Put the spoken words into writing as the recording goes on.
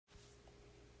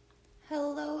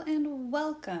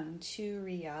welcome to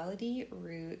Reality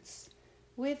Roots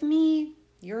with me,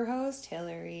 your host,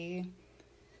 Hillary.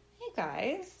 Hey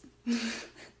guys,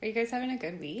 are you guys having a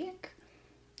good week?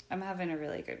 I'm having a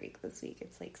really good week this week.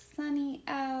 It's like sunny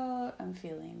out, I'm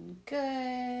feeling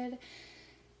good,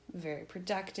 very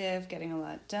productive, getting a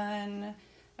lot done.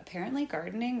 Apparently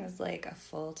gardening is like a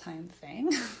full-time thing,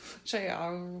 which I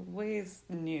always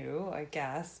knew, I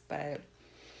guess, but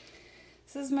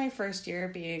this is my first year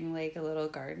being like a little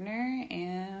gardener,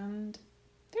 and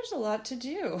there's a lot to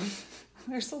do.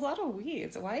 There's a lot of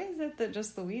weeds. Why is it that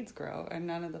just the weeds grow and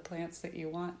none of the plants that you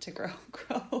want to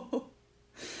grow?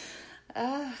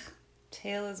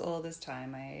 Tale as old as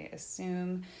time, I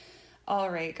assume. All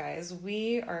right, guys,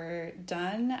 we are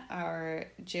done our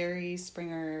Jerry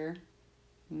Springer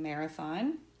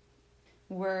marathon.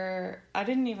 I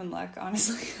didn't even look,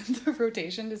 honestly, at the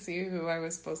rotation to see who I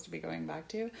was supposed to be going back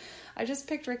to. I just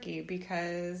picked Ricki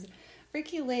because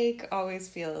Ricki Lake always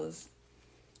feels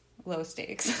low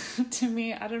stakes to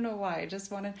me. I don't know why. I just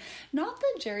wanted, not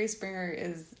that Jerry Springer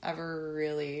is ever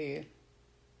really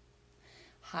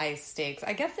high stakes.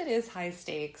 I guess it is high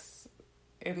stakes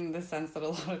in the sense that a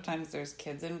lot of times there's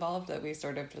kids involved that we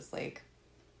sort of just like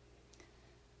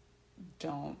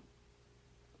don't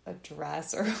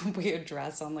address, or we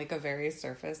address on like a very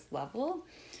surface level,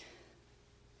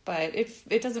 but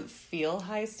it doesn't feel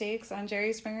high stakes on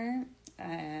Jerry Springer,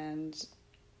 I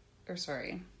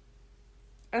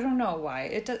don't know why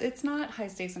it's not high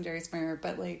stakes on Jerry Springer,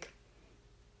 but like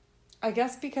I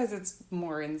guess because it's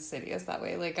more insidious that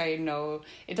way. Like I know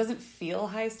it doesn't feel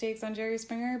high stakes on Jerry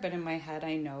Springer, but in my head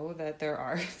I know that there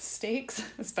are stakes,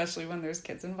 especially when there's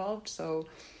kids involved, so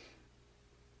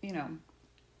you know,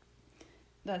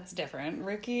 that's different.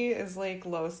 Ricki is like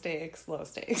low stakes.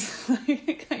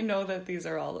 Like, I know that these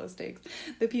are all low stakes.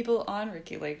 The people on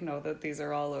Ricki Lake know that these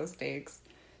are all low stakes.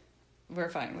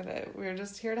 We're fine with it. We're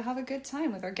just here to have a good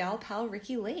time with our gal pal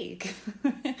Ricki Lake,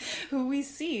 who we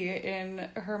see in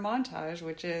her montage,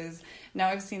 which is, now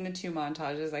I've seen the two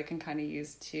montages I can kind of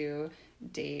use to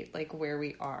date like where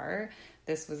we are.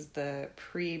 This was the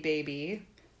pre-baby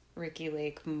Ricki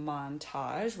Lake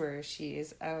montage where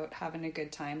she's out having a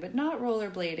good time, but not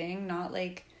rollerblading, not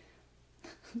like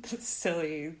the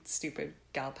silly, stupid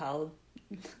gal pal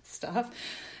stuff.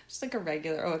 Just like a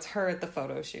regular, it's her at the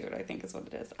photo shoot, I think is what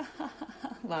it is.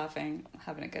 Laughing,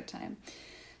 having a good time.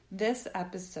 This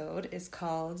episode is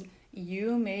called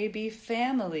You May Be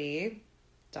Family, ...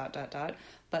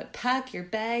 but pack your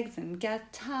bags and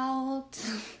get out.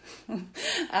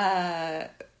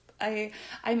 I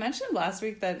mentioned last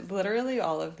week that literally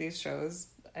all of these shows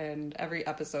and every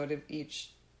episode of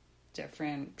each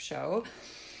different show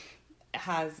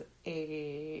has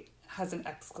an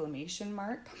exclamation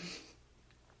mark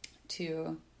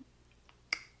to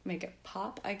make it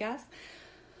pop, I guess.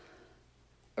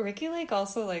 Ricki Lake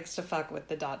also likes to fuck with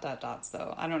the ...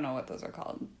 though. I don't know what those are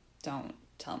called. Don't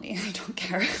tell me, I don't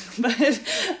care. But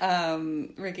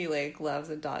Ricki Lake loves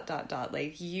a ...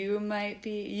 like you might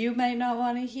not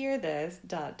want to hear this ...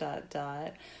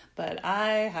 but I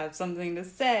have something to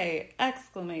say,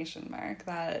 exclamation mark.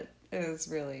 That is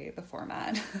really the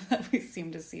format that we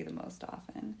seem to see the most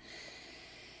often.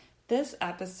 This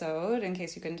episode, in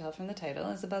case you couldn't tell from the title,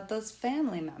 is about those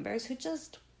family members who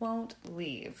just won't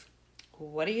leave.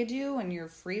 What do you do when your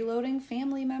freeloading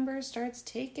family member starts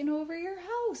taking over your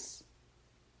house?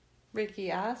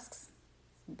 Ricki asks.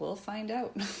 We'll find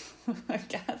out, I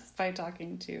guess, by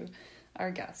talking to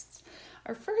our guests.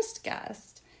 Our first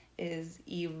guest is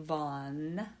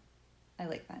Yvonne. I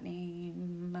like that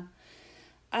name.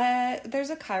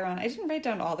 There's a Chiron. I didn't write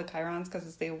down all the Chirons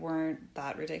because they weren't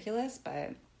that ridiculous,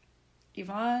 but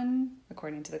Yvonne,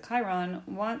 according to the Chiron,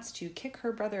 wants to kick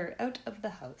her brother out of the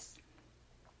house.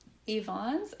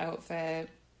 Yvonne's outfit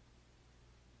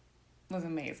was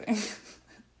amazing.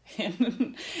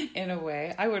 in a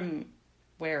way. I wouldn't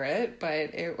wear it,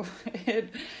 but it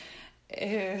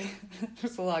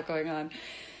there's a lot going on.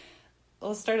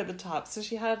 We'll start at the top. So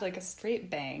she had like a straight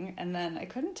bang, and then I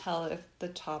couldn't tell if the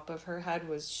top of her head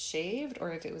was shaved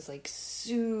or if it was like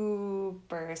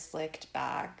super slicked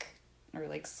back or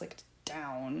like slicked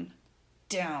down.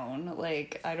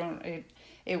 Like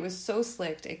it was so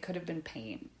slicked it could have been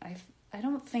paint. I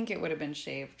don't think it would have been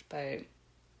shaved, but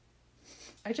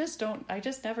I just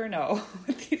never know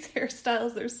with these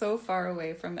hairstyles. They're so far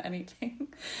away from anything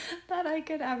that I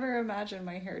could ever imagine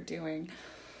my hair doing.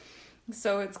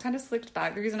 So it's kind of slicked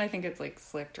back. The reason I think it's like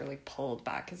slicked or like pulled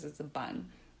back is it's a bun.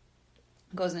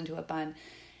 It goes into a bun.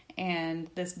 And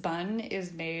this bun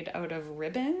is made out of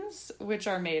ribbons, which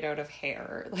are made out of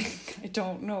hair. Like, I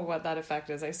don't know what that effect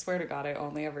is. I swear to God, I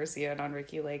only ever see it on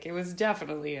Ricki Lake. It was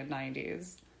definitely a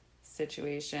 90s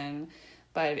situation.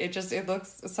 But it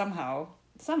looks somehow,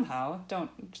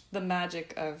 the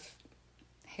magic of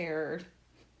hair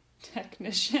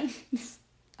technicians,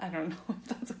 I don't know if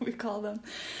that's what we call them,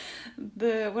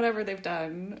 whatever they've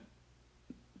done,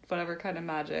 whatever kind of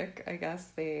magic I guess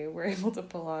they were able to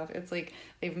pull off, it's like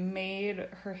they've made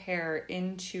her hair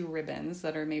into ribbons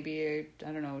that are maybe,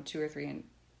 I don't know, 2 or 3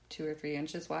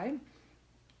 inches wide,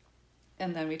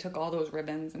 and then we took all those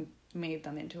ribbons and made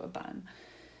them into a bun.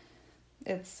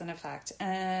 It's an effect.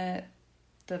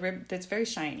 It's very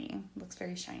shiny. Looks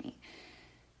very shiny.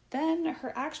 Then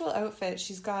her actual outfit,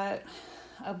 she's got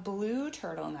a blue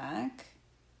turtleneck.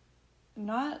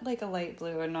 Not like a light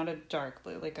blue and not a dark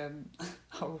blue. Like a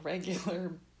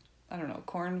regular, I don't know,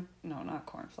 not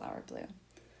cornflower blue.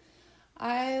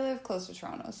 I live close to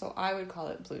Toronto, so I would call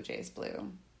it Blue Jays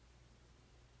blue.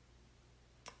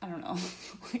 I don't know.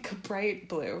 Like a bright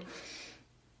blue.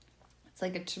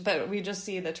 But we just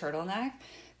see the turtleneck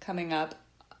coming up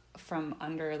from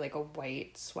under like a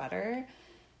white sweater.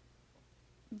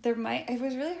 It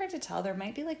was really hard to tell. There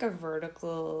might be like a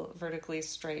vertically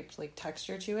striped like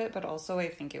texture to it, but also I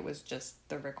think it was just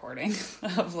the recording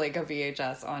of like a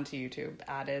VHS onto YouTube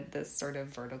added this sort of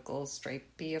vertical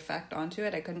stripey effect onto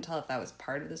it. I couldn't tell if that was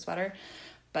part of the sweater,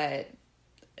 but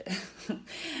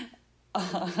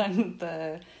on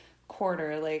the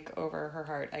quarter, like over her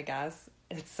heart, I guess,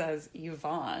 it says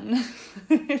Yvonne.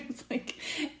 It's like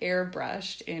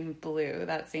airbrushed in blue,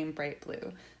 that same bright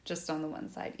blue, just on the one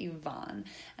side, Yvonne.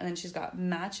 And then she's got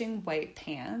matching white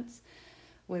pants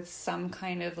with some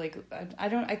kind of like,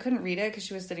 I couldn't read it because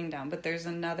she was sitting down, but there's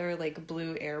another like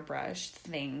blue airbrush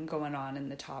thing going on in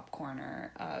the top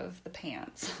corner of the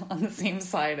pants on the same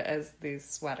side as the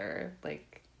sweater,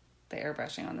 like the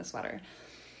airbrushing on the sweater.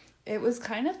 It was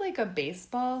kind of like a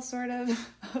baseball sort of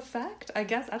effect, I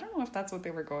guess. I don't know if that's what they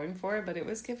were going for, but it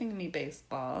was giving me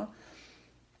baseball.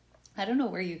 I don't know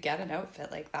where you get an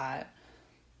outfit like that.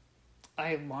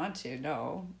 I want to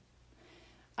know.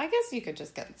 I guess you could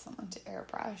just get someone to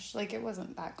airbrush. Like, it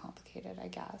wasn't that complicated, I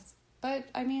guess. But,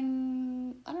 I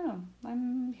mean, I don't know.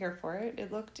 I'm here for it.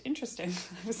 It looked interesting.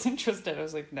 I was interested. I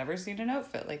was like, never seen an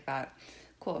outfit like that.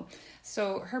 Cool.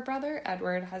 So her brother,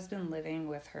 Edward, has been living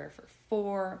with her for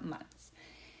 4 months.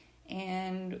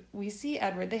 And we see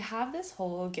Edward, they have this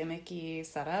whole gimmicky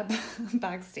setup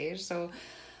backstage. So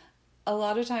a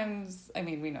lot of times, I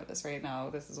mean, we know this right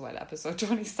now. This is episode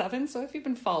 27. So if you've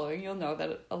been following, you'll know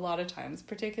that a lot of times,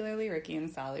 particularly Ricki and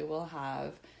Sally, will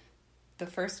have the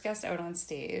first guest out on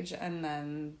stage. And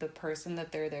then the person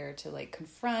that they're there to like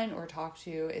confront or talk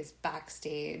to is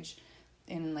backstage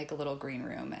in like a little green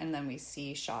room, and then we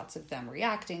see shots of them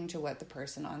reacting to what the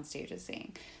person on stage is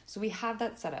saying. So we have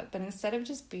that set up, but instead of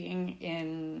just being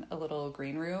in a little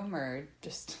green room or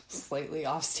just slightly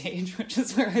off stage, which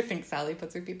is where I think Sally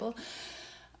puts her people,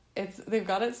 they've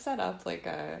got it set up like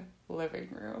a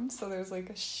living room. So there's like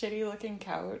a shitty looking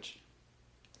couch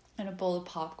and a bowl of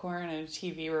popcorn and a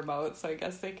TV remote, so I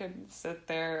guess they can sit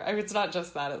there. I mean, it's not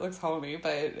just that, it looks homey,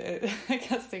 but I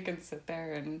guess they can sit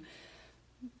there and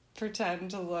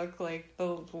pretend to look like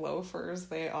the loafers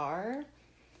they are.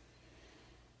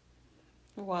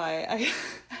 Why?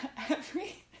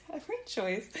 Every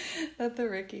choice that the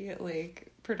Ricki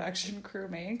like production crew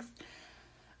makes,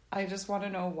 I just want to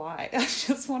know why. I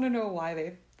just want to know why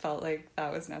they felt like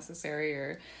that was necessary,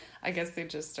 or I guess they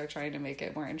just are trying to make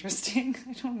it more interesting.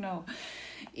 I don't know.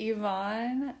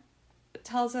 Yvonne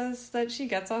tells us that she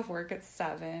gets off work at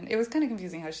 7. It was kind of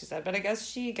confusing how she said, but I guess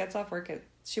she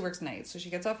works nights, so she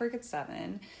gets off work at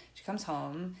 7. She comes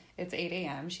home. It's 8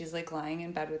 a.m. She's like lying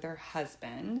in bed with her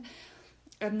husband.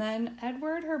 And then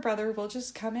Edward, her brother, will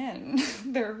just come in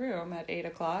their room at 8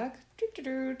 o'clock,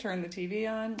 turn the TV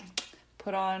on,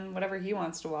 put on whatever he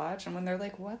wants to watch. And when they're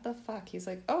like, what the fuck? He's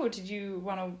like, oh, did you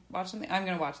want to watch something? I'm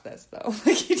going to watch this, though.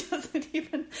 Like, he doesn't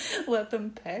even let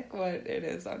them pick what it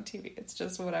is on TV. It's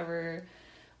just whatever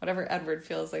Edward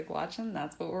feels like watching,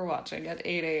 that's what we're watching at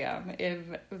 8 a.m.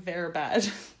 in their bed.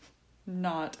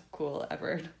 Not cool,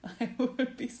 Edward. I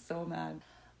would be so mad.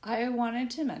 I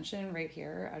wanted to mention right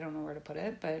here, I don't know where to put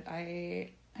it, but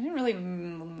I didn't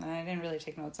really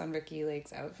take notes on Ricki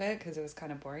Lake's outfit because it was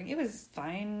kind of boring. It was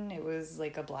fine. It was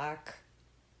like a black,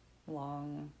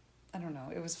 long, I don't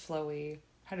know, it was flowy,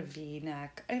 had a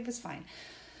V-neck. It was fine.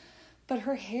 But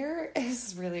her hair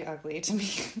is really ugly to me.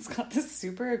 It's got this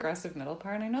super aggressive middle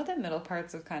part. And I know that middle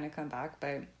parts have kind of come back,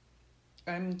 but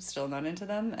I'm still not into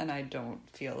them. And I don't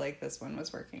feel like this one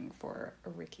was working for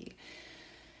Ricki.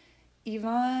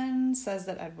 Yvonne says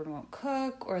that Edward won't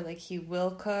cook, or like he will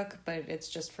cook, but it's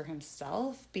just for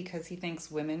himself because he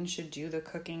thinks women should do the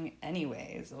cooking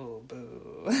anyways. Oh,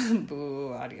 boo.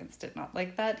 Boo. audience did not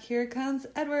like that. Here comes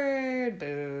Edward.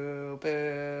 Boo,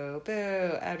 boo,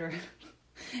 boo. Edward.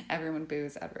 Everyone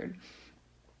boos Edward.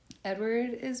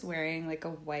 Edward is wearing like a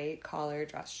white collar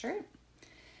dress shirt.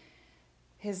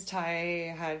 His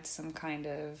tie had some kind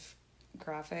of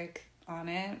graphic on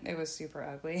it. It was super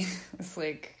ugly. It's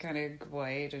like kind of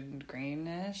white and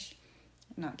greenish.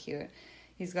 Not cute.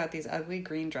 He's got these ugly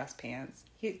green dress pants.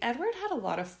 Edward had a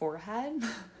lot of forehead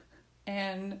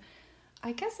and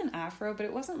I guess an afro, but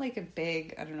it wasn't like a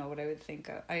big, I don't know what I would think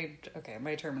of. Okay,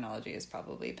 my terminology is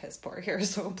probably piss poor here,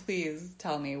 so please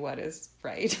tell me what is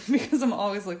right, because I'm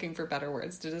always looking for better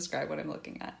words to describe what I'm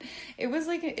looking at. It was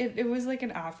like it was like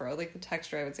an afro, like the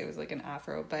texture I would say was like an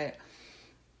afro, but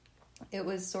it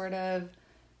was sort of,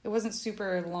 it wasn't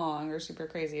super long or super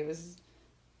crazy. It was,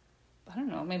 I don't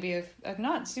know, maybe if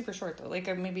not super short though,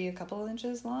 like maybe a couple of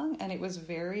inches long, and it was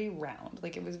very round,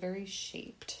 like it was very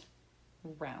shaped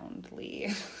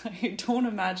roundly. I don't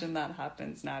imagine that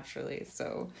happens naturally,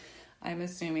 so I'm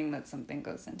assuming that something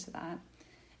goes into that.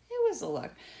 It was a look.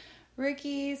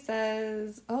 Ricki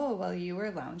says, oh, while you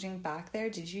were lounging back there,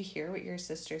 did you hear what your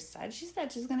sister said? She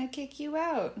said she's gonna kick you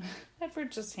out.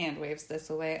 Edward just hand waves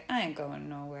this away. I ain't going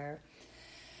nowhere.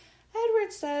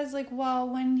 Edward says, like, well,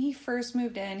 when he first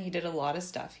moved in, he did a lot of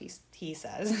stuff, he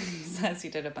says. He says he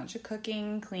did a bunch of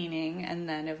cooking, cleaning, and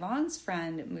then Yvonne's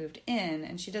friend moved in,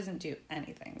 and she doesn't do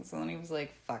anything. So then he was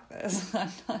like, fuck this.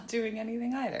 I'm not doing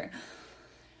anything either.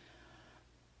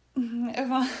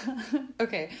 Yvonne...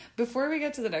 Okay, before we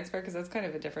get to the next part, because that's kind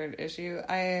of a different issue,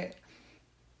 I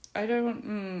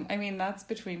mean, that's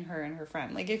between her and her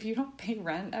friend. Like, if you don't pay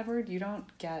rent, Edward, you don't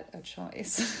get a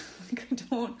choice. Like,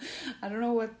 I don't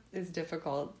know what is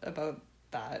difficult about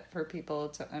that for people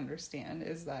to understand,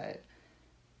 is that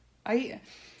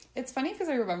it's funny because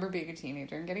I remember being a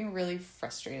teenager and getting really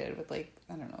frustrated with, like,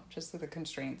 I don't know, just the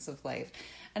constraints of life.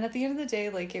 And at the end of the day,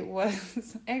 like, it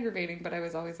was aggravating, but I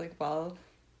was always like, well,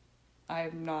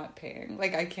 I'm not paying.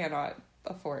 Like, I cannot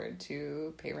afford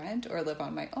to pay rent or live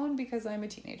on my own because I'm a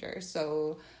teenager.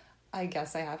 So I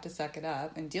guess I have to suck it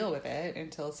up and deal with it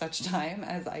until such time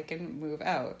as I can move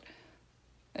out.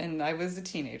 And I was a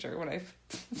teenager when I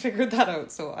figured that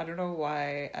out. So I don't know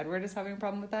why Edward is having a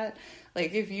problem with that.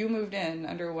 Like, if you moved in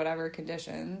under whatever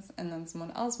conditions and then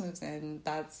someone else moves in,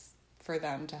 that's for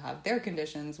them to have their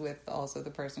conditions with also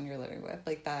the person you're living with.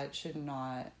 Like, that should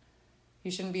not... You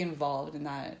shouldn't be involved in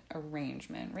that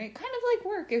arrangement, right? Kind of like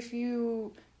work. If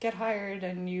you get hired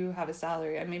and you have a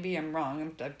salary, and maybe I'm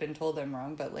wrong, I've been told I'm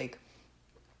wrong, but like,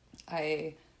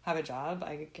 I have a job,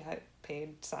 I get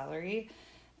paid salary,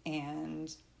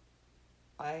 and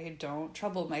I don't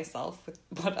trouble myself with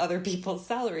what other people's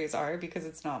salaries are because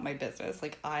it's not my business.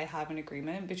 Like, I have an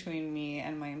agreement between me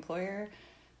and my employer.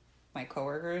 My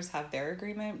coworkers have their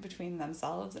agreement between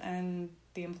themselves and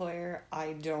the employer.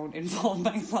 I don't involve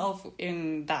myself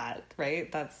in that, right?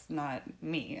 That's not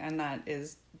me. And that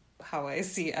is how I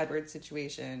see Edward's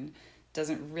situation.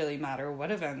 Doesn't really matter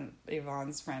what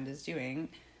Yvonne's friend is doing.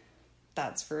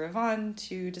 That's for Yvonne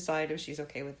to decide if she's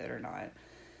okay with it or not.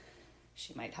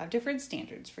 She might have different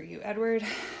standards for you, Edward.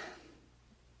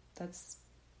 That's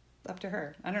up to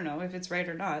her. I don't know if it's right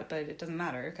or not, but it doesn't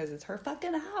matter because it's her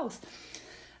fucking house.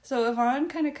 So Yvonne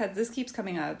this keeps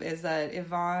coming up, is that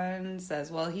Yvonne says,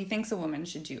 well, he thinks a woman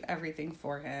should do everything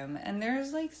for him. And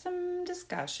there's like some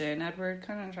discussion. Edward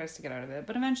kind of tries to get out of it,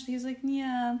 but eventually he's like,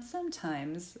 yeah,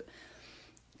 sometimes.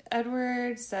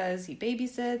 Edward says he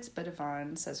babysits, but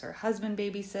Yvonne says her husband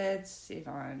babysits.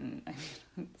 Yvonne,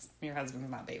 your husband's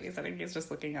not babysitting. He's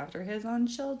just looking after his own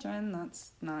children.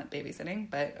 That's not babysitting,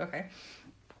 but okay.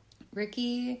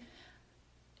 Ricki...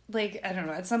 Like, I don't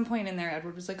know, at some point in there,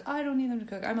 Edward was like, oh, I don't need them to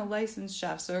cook. I'm a licensed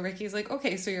chef. So Ricky's like,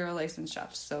 okay, so you're a licensed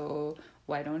chef. So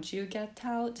why don't you get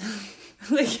out?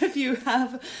 Like, if you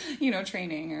have,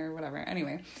 training or whatever.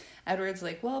 Anyway, Edward's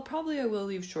like, well, probably I will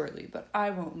leave shortly, but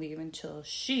I won't leave until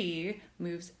she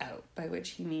moves out, by which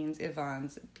he means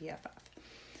Yvonne's BFF.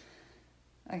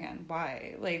 Again,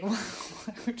 why? Like,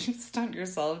 why would you stunt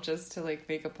yourself just to, like,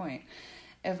 make a point?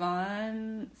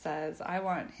 Yvonne says, I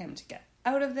want him to get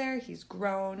out of there. He's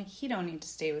grown. He don't need to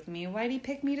stay with me. Why'd he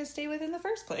pick me to stay with in the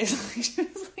first place? She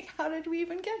was like, how did we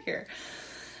even get here?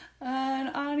 An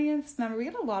audience member. We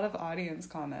get a lot of audience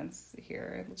comments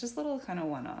here. Just little kind of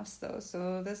one-offs, though.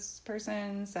 So this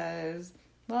person says,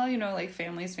 well, like,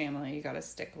 family's family. You got to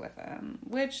stick with them.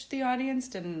 Which the audience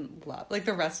didn't love. Like,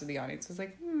 the rest of the audience was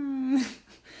like,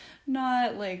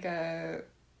 not like a,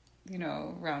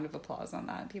 round of applause on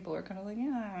that. People were kind of like,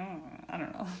 yeah, I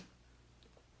don't know.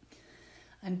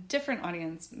 A different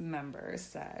audience member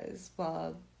says,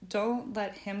 well, Don't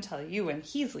let him tell you when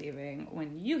he's leaving.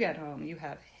 When you get home, you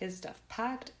have his stuff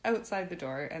packed outside the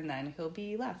door, and then he'll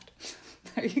be left.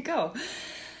 There you go.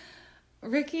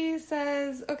 Ricki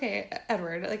says, okay,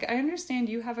 Edward, like, I understand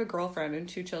you have a girlfriend and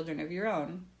 2 children of your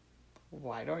own.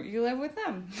 Why don't you live with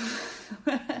them?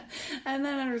 And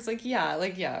then Edward's like,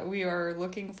 yeah, we are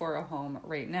looking for a home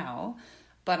right now,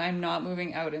 but I'm not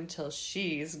moving out until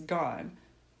she's gone.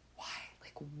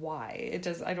 Why?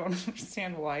 I don't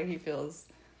understand why he feels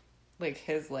like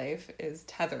his life is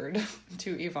tethered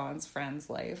to Yvonne's friend's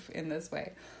life in this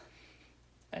way.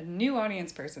 A new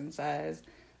audience person says,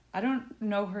 I don't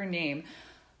know her name.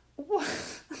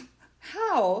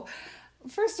 How?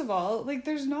 First of all, like,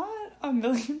 there's not a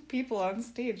million people on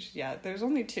stage yet. There's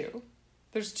only 2.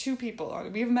 There's 2 people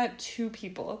on. We've met 2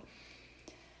 people.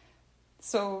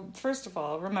 So, first of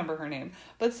all, remember her name.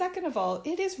 But second of all,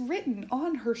 it is written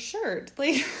on her shirt.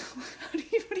 Like, what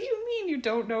do you mean you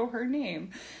don't know her name?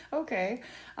 Okay,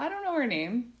 I don't know her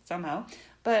name, somehow.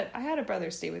 But I had a brother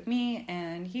stay with me,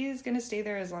 and he's going to stay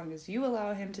there as long as you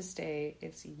allow him to stay.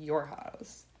 It's your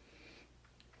house.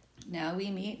 Now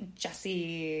we meet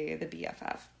Jessie, the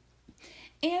BFF.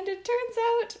 And it turns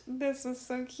out, this was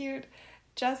so cute,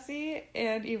 Jessie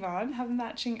and Yvonne have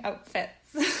matching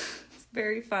outfits.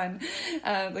 Very fun.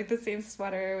 Like the same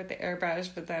sweater with the airbrush,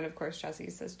 but then of course Jessie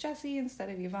says Jessie instead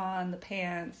of Yvonne, the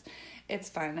pants. It's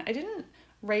fun. I didn't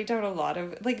write down a lot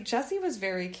of, like, Jessie was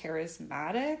very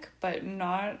charismatic, but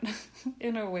not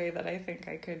in a way that I think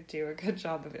I could do a good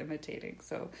job of imitating.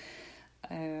 So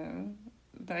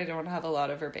I don't have a lot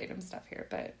of verbatim stuff here,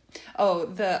 but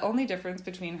the only difference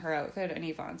between her outfit and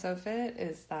Yvonne's outfit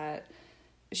is that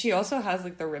she also has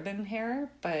like the ribbon hair,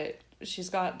 but she's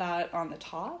got that on the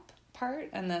top part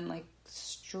and then like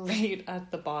straight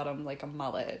at the bottom like a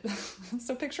mullet.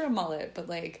 So picture a mullet, but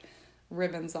like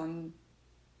ribbons on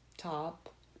top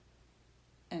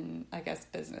and I guess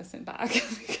business in back,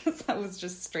 because that was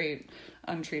just straight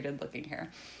untreated looking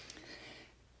hair.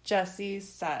 Jessie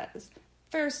says,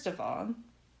 first of all,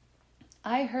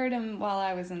 I heard him while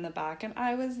I was in the back and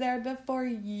I was there before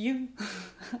you.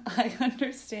 I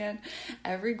understand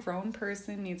every grown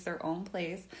person needs their own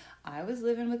place. I was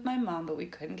living with my mom, but we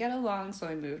couldn't get along, so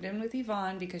I moved in with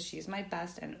Yvonne because she's my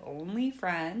best and only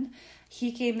friend.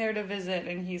 He came there to visit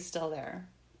and he's still there.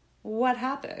 What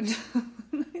happened?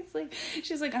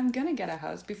 She's like, I'm gonna get a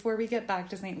house before we get back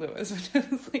to St. Louis. Which I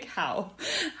was like, how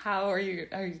are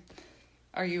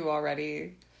you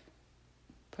already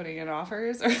putting in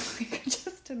offers? Or like, I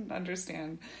just didn't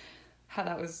understand how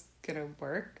that was gonna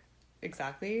work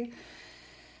exactly.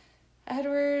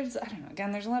 Edward's, I don't know,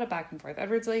 again, there's a lot of back and forth.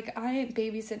 Edward's like, I ain't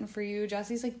babysitting for you.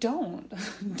 Jesse's like, don't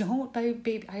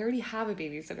baby. I already have a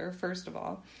babysitter, first of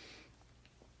all.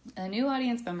 A new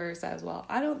audience member says, well,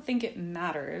 I don't think it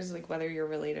matters, like, whether you're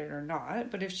related or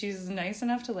not, but if she's nice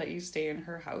enough to let you stay in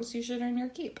her house, you should earn your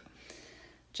keep.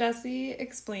 Jessie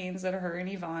explains that her and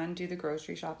Yvonne do the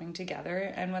grocery shopping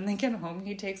together, and when they get home,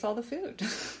 he takes all the food.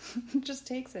 Just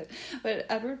takes it. But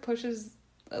Edward pushes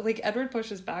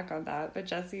back on that, but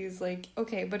Jessie's like,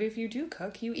 okay, but if you do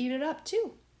cook, you eat it up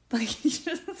too. Like,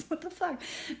 what the fuck?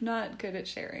 Not good at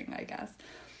sharing, I guess.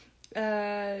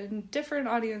 Different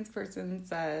audience person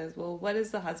says, well, what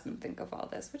does the husband think of all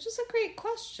this? Which is a great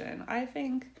question. I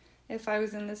think if I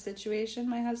was in this situation,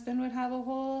 my husband would have a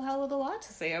whole hell of a lot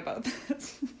to say about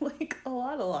this. Like, a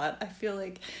lot. I feel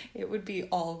like it would be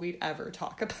all we'd ever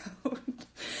talk about.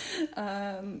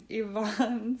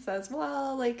 Yvonne says,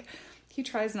 well, like, he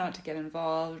tries not to get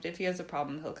involved. If he has a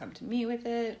problem, he'll come to me with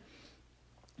it.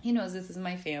 He knows this is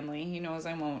my family. He knows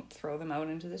I won't throw them out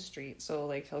into the street. So,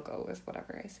 like, he'll go with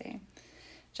whatever I say.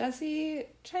 Jessie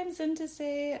chimes in to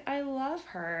say, I love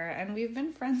her, and we've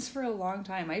been friends for a long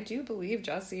time. I do believe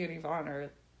Jessie and Yvonne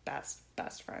are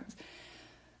best friends.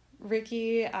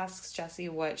 Ricki asks Jessie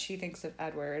what she thinks of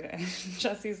Edward, and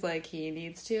Jessie's like, he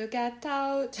needs to get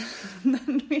out. And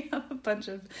then we have a bunch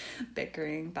of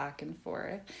bickering back and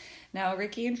forth. Now,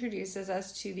 Ricki introduces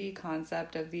us to the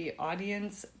concept of the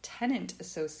Audience Tenant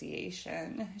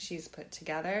Association she's put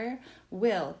together.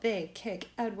 Will they kick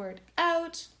Edward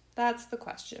out? That's the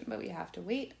question, but we have to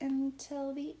wait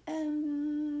until the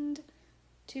end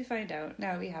to find out.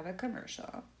 Now we have a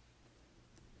commercial.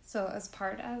 So as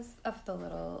part of the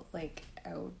little, like,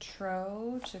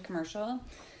 outro to commercial,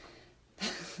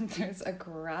 there's a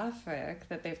graphic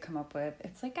that they've come up with.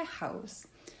 It's like a house.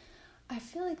 I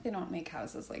feel like they don't make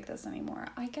houses like this anymore.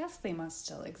 I guess they must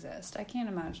still exist. I can't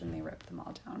imagine they ripped them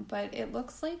all down. But it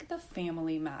looks like the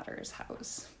Family Matters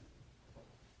house.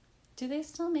 Do they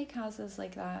still make houses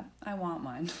like that? I want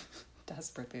one.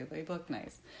 Desperately. They look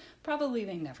nice. Probably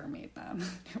they never made them.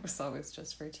 It was always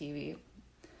just for TV.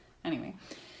 Anyway.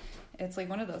 It's like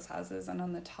one of those houses, and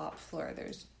on the top floor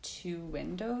there's 2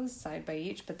 windows side by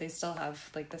each, but they still have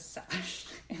like the sash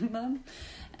in them.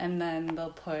 And then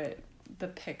they'll put the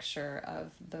picture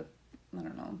of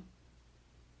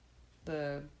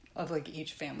of like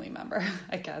each family member,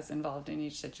 I guess, involved in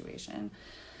each situation.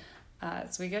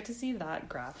 So we get to see that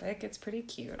graphic. It's pretty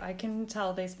cute. I can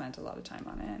tell they spent a lot of time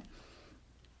on it.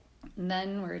 And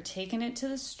then we're taking it to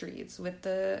the streets with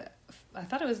I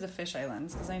thought it was the fish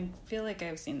lens, because I feel like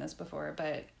I've seen this before,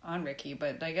 but on Ricki,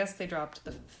 but I guess they dropped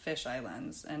the fish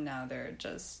lens and now they're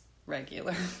just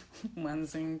regular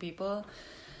lensing people.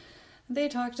 They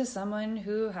talked to someone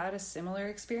who had a similar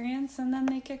experience, and then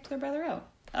they kicked their brother out.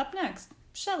 Up next,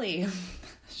 Shelley.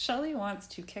 Shelley wants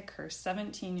to kick her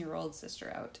 17-year-old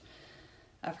sister out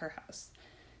of her house.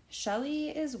 Shelley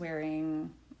is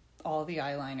wearing all the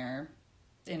eyeliner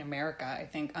in America, I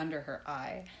think, under her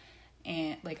eye.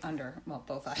 And like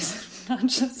both eyes, not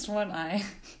just one eye.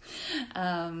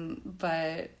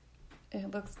 But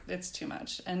it's too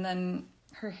much. And then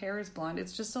her hair is blonde.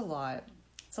 It's just a lot.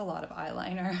 It's a lot of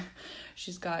eyeliner.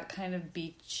 She's got kind of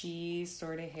beachy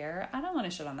sort of hair. I don't want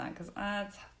to shit on that, because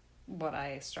that's what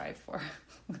I strive for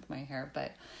with my hair.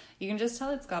 But you can just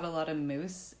tell it's got a lot of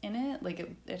mousse in it. Like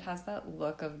it has that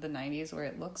look of the 90s where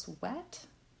it looks wet.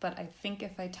 But I think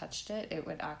if I touched it, it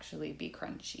would actually be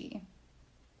crunchy.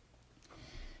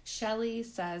 Shelley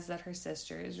says that her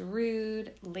sister is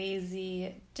rude,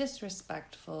 lazy,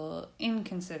 disrespectful,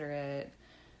 inconsiderate.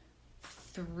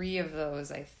 3 of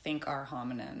those, I think, are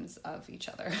homonyms of each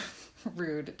other.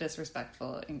 Rude,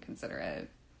 disrespectful, inconsiderate.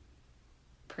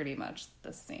 Pretty much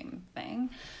the same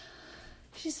thing.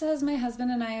 She says, my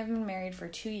husband and I have been married for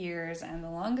 2 years, and the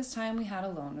longest time we had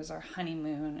alone was our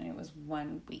honeymoon, and it was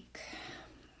 1 week.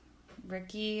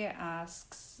 Ricki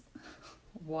asks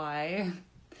why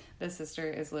the sister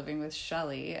is living with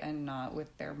Shelley and not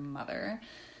with their mother.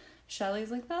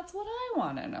 Shelley's like, that's what I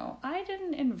want to know. I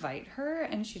didn't invite her,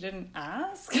 and she didn't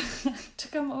ask to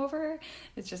come over.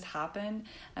 It just happened.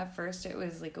 At first, it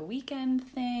was like a weekend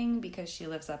thing because she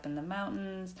lives up in the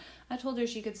mountains. I told her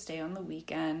she could stay on the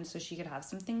weekend so she could have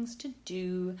some things to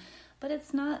do, but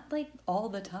it's not like all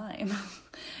the time.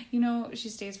 She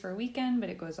stays for a weekend, but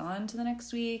it goes on to the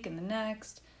next week and the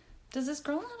next. Does this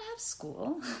girl not have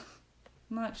school?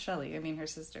 Not Shelley, I mean her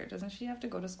sister. Doesn't she have to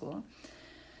go to school?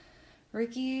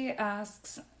 Ricki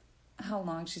asks how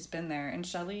long she's been there, and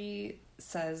Shelley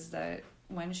says that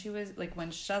when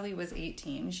Shelley was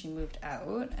 18, she moved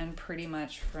out, and pretty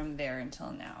much from there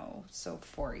until now, so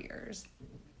 4 years.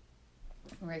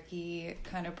 Ricki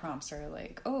kind of prompts her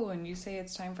like, oh, and you say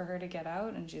it's time for her to get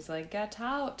out? And she's like, get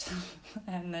out.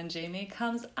 And then Jamie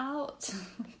comes out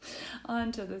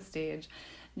onto the stage.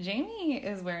 Jamie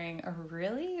is wearing a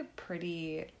really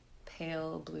pretty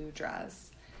pale blue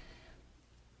dress.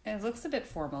 It looks a bit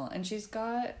formal, and she's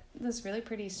got this really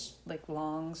pretty, like,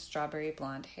 long strawberry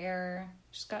blonde hair.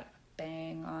 She's got a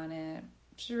bang on it.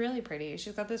 She's really pretty.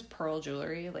 She's got this pearl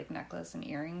jewelry, like necklace and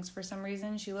earrings for some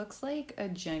reason. She looks like a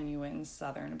genuine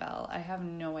Southern belle. I have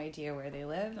no idea where they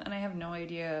live, and I have no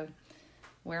idea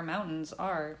where mountains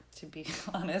are, to be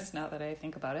honest, now that I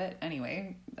think about it.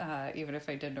 Anyway, even if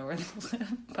I did know where they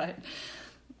live,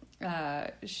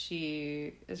 but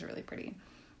she is really pretty.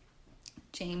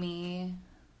 Jamie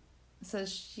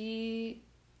says she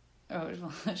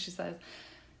says,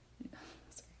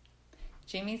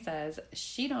 Jamie says,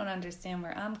 she don't understand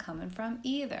where I'm coming from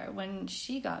either. When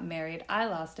she got married, I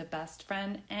lost a best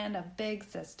friend and a big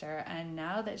sister, and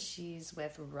now that she's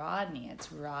with Rodney,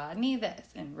 it's Rodney this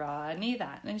and Rodney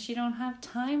that, and she don't have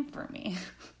time for me.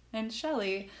 And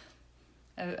Shelley,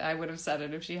 I would have said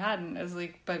it if she hadn't, is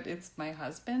like, but it's my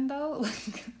husband though.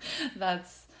 Like,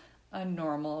 that's a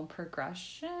normal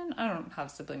progression. I don't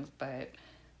have siblings, but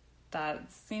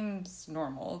that seems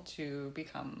normal to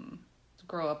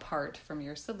grow apart from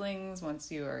your siblings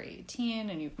once you are 18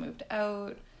 and you've moved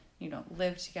out, you don't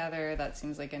live together. That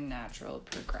seems like a natural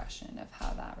progression of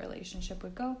how that relationship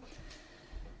would go.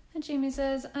 And Jamie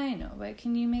says, I know, but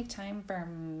can you make time for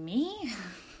me?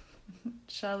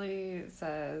 Shelley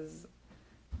says,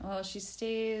 well, she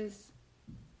says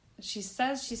she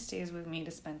stays with me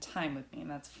to spend time with me, and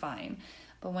that's fine.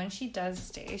 But when she does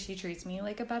stay, she treats me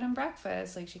like a bed and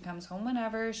breakfast. Like, she comes home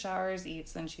whenever, showers,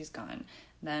 eats, then she's gone.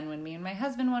 Then when me and my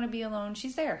husband want to be alone,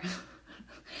 she's there.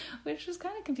 Which was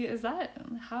kind of confused. Is that,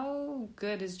 how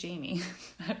good is Jamie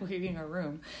at reading a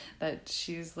room? That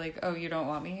she's like, oh, you don't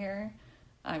want me here?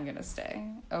 I'm going to stay.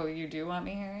 Oh, you do want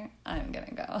me here? I'm going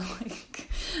to go. Like,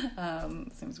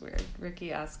 seems weird.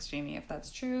 Ricki asks Jamie if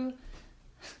that's true.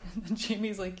 And then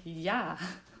Jamie's like, yeah.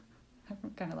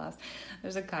 I'm kind of lost.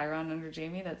 There's a chyron under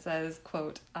Jamie that says,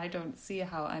 quote, "I don't see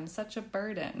how I'm such a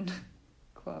burden,"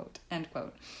 quote, end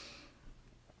quote.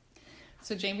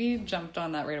 So Jamie jumped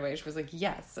on that right away. She was like,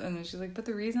 yes. And then she's like, but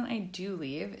the reason I do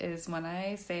leave is when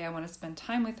I say I want to spend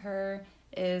time with her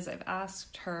is I've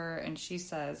asked her and she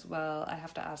says, well, I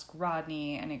have to ask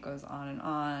Rodney, and it goes on and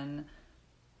on.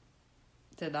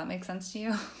 Did that make sense to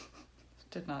you?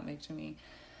 Did not make to me.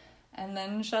 And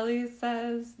then Shelley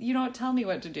says, you don't tell me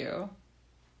what to do.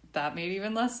 That made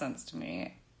even less sense to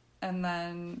me. And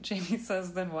then Jamie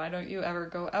says, then why don't you ever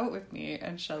go out with me?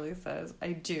 And Shelley says,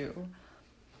 I do.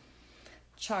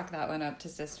 Chalk that one up to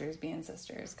sisters being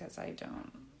sisters, because I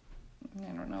don't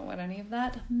know what any of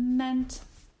that meant.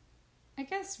 I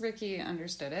guess Ricki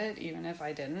understood it, even if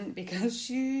I didn't, because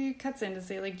she cuts in to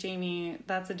say, like, Jamie,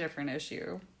 that's a different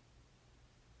issue.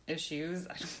 Issues.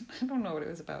 I don't know what it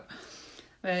was about.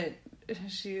 But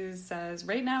she says,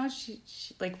 right now,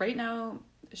 right now,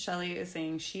 Shelley is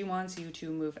saying she wants you to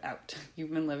move out.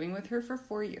 You've been living with her for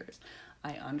 4 years.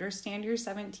 I understand you're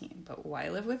 17, but why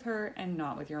live with her and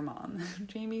not with your mom?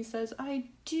 Jamie says, I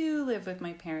do live with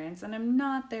my parents and I'm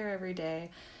not there every day.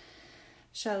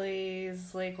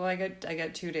 Shelley's like, well, I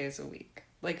get 2 days a week,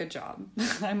 like a job.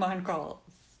 I'm on call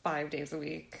 5 days a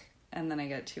week, and then I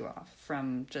get 2 off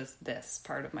from just this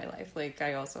part of my life. Like,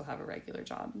 I also have a regular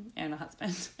job and a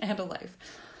husband and a life.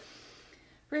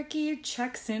 Ricki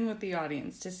checks in with the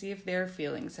audience to see if their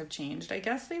feelings have changed. I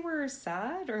guess they were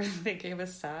sad, or they gave a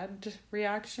sad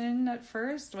reaction at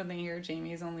first when they hear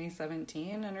Jamie's only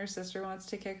 17 and her sister wants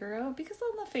to kick her out, because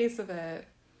on the face of it,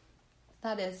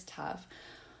 that is tough.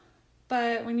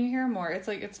 But when you hear more,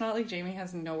 it's not like Jamie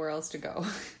has nowhere else to go.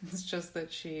 It's just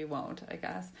that she won't, I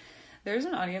guess. There's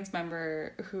an audience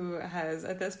member who has,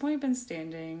 at this point, been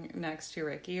standing next to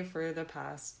Ricki for the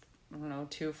past,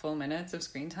 2 full minutes of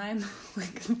screen time.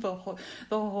 Like, the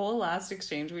whole last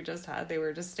exchange we just had, they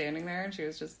were just standing there and she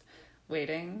was just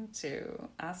waiting to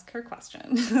ask her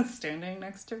question, standing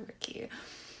next to Ricki.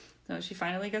 So she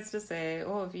finally gets to say,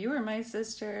 oh, if you were my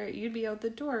sister, you'd be out the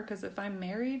door, because if I'm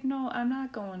married, no, I'm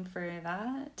not going for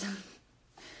that.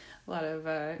 A lot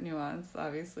of nuance,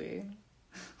 obviously,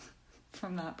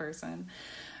 from that person.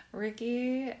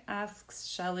 Ricki asks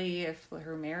Shelley if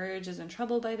her marriage is in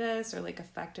trouble by this or,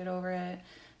 affected over it.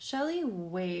 Shelley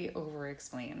way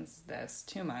over-explains this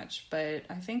too much, but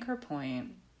I think her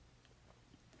point...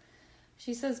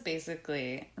 She says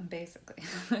basically,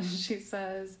 she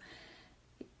says...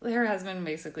 Her husband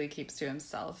basically keeps to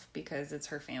himself because it's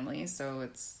her family, so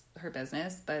it's her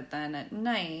business. But then at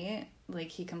night,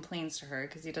 he complains to her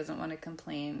because he doesn't want to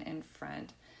complain in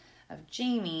front of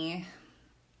Jamie.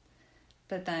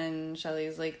 But then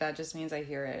Shelley's like, that just means I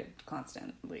hear it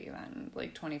constantly then,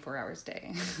 24 hours a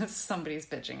day. Somebody's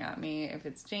bitching at me if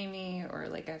it's Jamie, or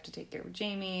I have to take care of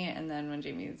Jamie. And then when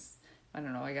Jamie's, I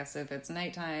don't know, I guess if it's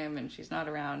nighttime and she's not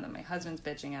around, then my husband's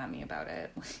bitching at me about it.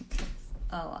 It's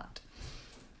a lot.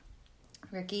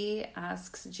 Ricki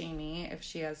asks Jamie if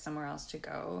she has somewhere else to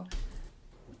go.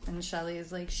 And Shelley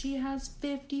is like, she has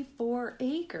 54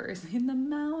 acres in the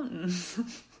mountains.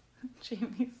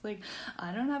 Jamie's like,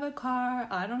 I don't have a car.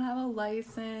 I don't have a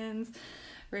license.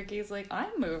 Ricki's like,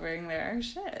 I'm moving there.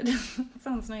 Shit.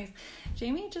 Sounds nice.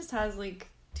 Jamie just has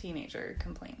teenager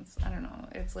complaints. I don't know.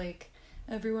 It's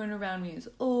everyone around me is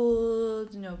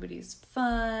old, nobody's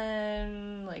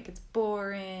fun, it's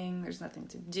boring, there's nothing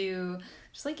to do,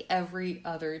 just every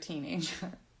other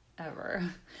teenager ever.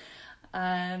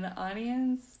 An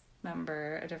audience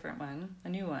member, a different one, a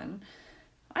new one,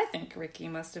 I think Ricki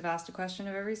must have asked a question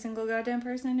of every single goddamn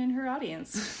person in her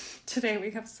audience. Today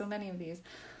we have so many of these.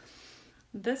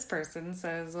 This person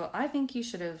says, well, I think you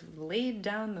should have laid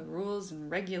down the rules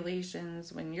and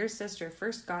regulations when your sister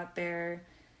first got there.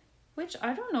 Which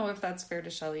I don't know if that's fair to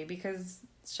Shelley, because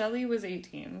Shelley was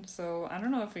 18, so I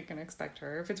don't know if we can expect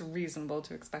her, if it's reasonable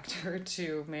to expect her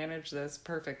to manage this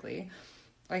perfectly.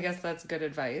 I guess that's good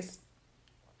advice.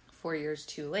 4 years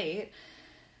too late.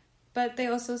 But they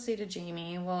also say to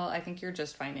Jamie, well, I think you're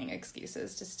just finding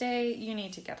excuses to stay. You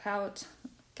need to get out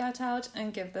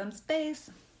and give them space.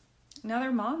 Now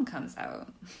their mom comes out.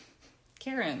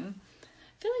 Karen.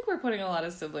 I feel like we're putting a lot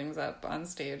of siblings up on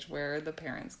stage where the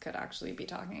parents could actually be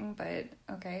talking, but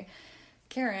okay.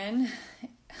 Karen,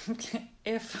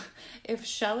 if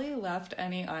Shelley left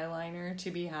any eyeliner to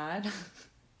be had,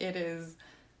 it is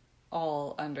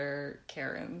all under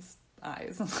Karen's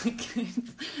eyes.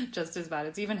 It's just as bad.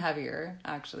 It's even heavier,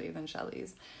 actually, than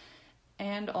Shelley's.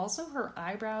 And also her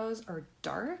eyebrows are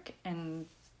dark and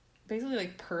basically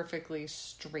perfectly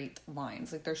straight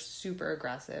lines. They're super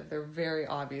aggressive. They're very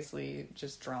obviously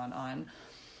just drawn on.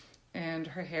 And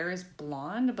her hair is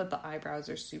blonde, but the eyebrows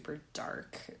are super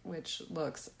dark, which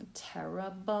looks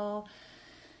terrible.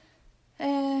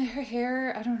 And her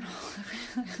hair, I don't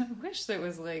know. I wish there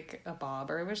was like a bob,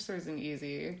 or I wish there was an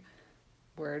easy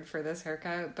word for this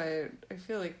haircut, but I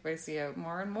feel like I see it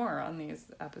more and more on these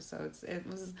episodes. I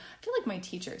feel like my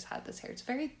teachers had this hair. It's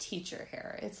very teacher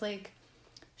hair. It's like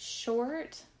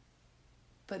short,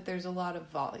 but there's a lot of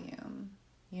volume,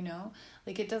 you know?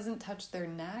 Like it doesn't touch their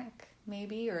neck,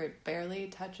 maybe, or it barely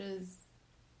touches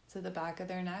to the back of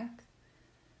their neck,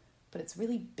 but it's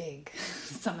really big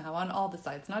somehow on all the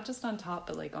sides, not just on top,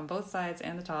 but like on both sides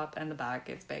and the top and the back,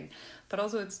 it's big. But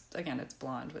also it's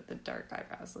blonde with the dark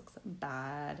eyebrows. Looks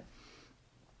bad.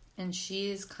 And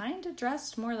she's kind of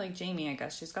dressed more like Jamie, I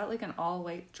guess. She's got like an all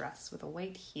white dress with a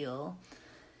white heel.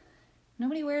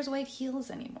 Nobody wears white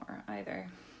heels anymore either.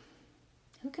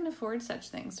 Who can afford such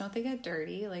things? Don't they get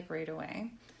dirty like right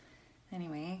away?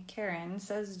 Anyway, Karen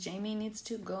says Jamie needs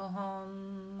to go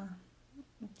home.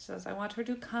 Says, I want her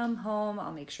to come home.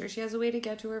 I'll make sure she has a way to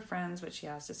get to her friends, but she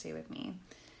has to stay with me.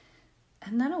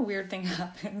 And then a weird thing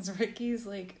happens. Ricky's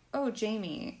like, oh,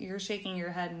 Jamie, you're shaking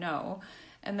your head no.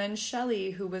 And then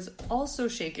Shelley, who was also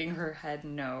shaking her head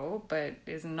no, but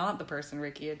is not the person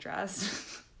Ricki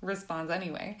addressed, responds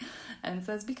anyway and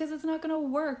says, because it's not going to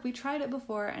work. We tried it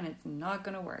before and it's not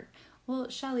going to work. Well,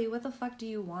 Shelley, what the fuck do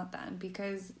you want then?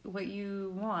 Because what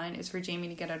you want is for Jamie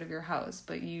to get out of your house,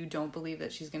 but you don't believe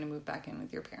that she's going to move back in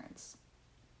with your parents.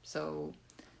 So,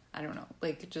 I don't know.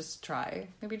 Like, just try.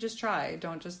 Maybe just try.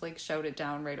 Don't just, like, shout it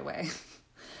down right away.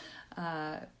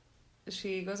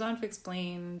 She goes on to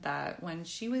explain that when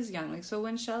she was young, like, so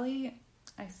when Shelley...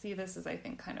 I see this as, I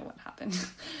think, kind of what happened.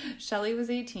 Shelley was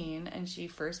 18 and she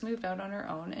first moved out on her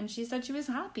own, and she said she was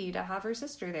happy to have her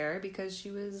sister there because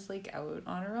she was like out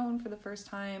on her own for the first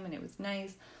time and it was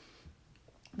nice.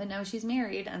 But now she's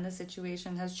married and the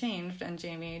situation has changed, and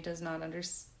Jamie does not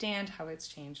understand how it's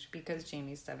changed because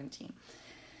Jamie's 17.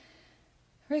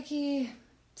 Ricki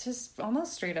just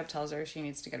almost straight up tells her she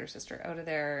needs to get her sister out of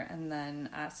there, and then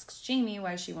asks Jamie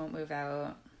why she won't move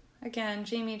out. Again,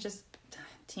 Jamie just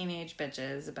teenage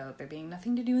bitches about there being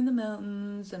nothing to do in the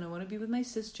mountains and I want to be with my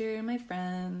sister and my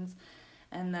friends.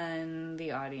 And then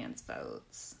the audience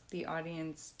votes. The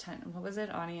audience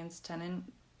Audience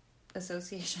Tenant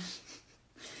Association.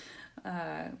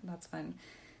 That's fun.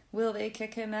 Will they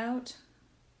kick him out?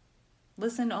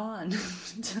 Listen on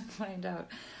to find out.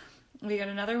 We got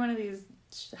another one of these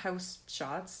house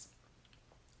shots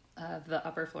of the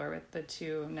upper floor with the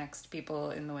two next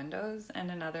people in the windows, and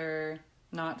another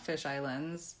not Fish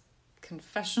Islands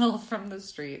confessional from the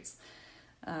streets.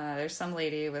 There's some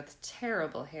lady with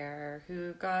terrible hair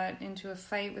who got into a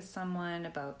fight with someone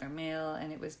about their mail,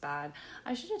 and it was bad.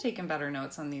 I should have taken better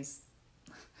notes on these.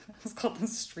 I was called them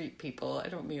street people. I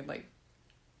don't mean like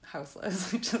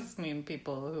houseless. I just mean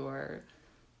people who are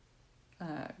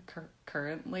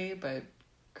currently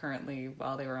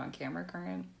while they were on camera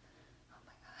current. Oh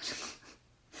my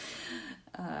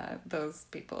god. Those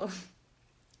people.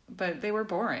 But they were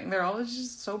boring. They're always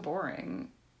just so boring.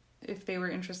 If they were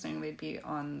interesting, they'd be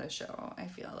on the show, I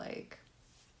feel like.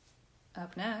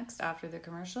 Up next, after the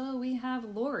commercial, we have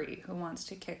Lori, who wants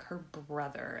to kick her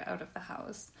brother out of the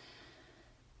house.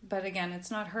 But again, it's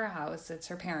not her house, it's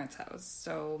her parents' house.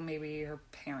 So maybe her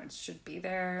parents should be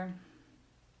there.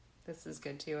 This is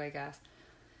good too, I guess.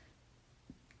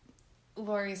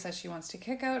 Lori says she wants to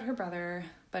kick out her brother,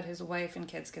 but his wife and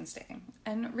kids can stay.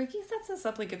 And Ricki sets this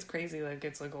up like it's crazy. Like,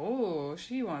 it's like, oh,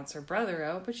 she wants her brother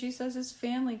out, but she says his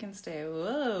family can stay.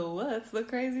 Whoa, what's the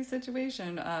crazy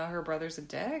situation? Her brother's a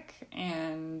dick,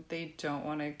 and they don't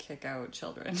want to kick out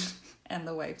children. And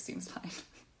the wife seems fine.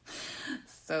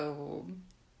 So,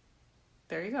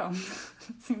 there you go.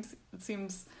 It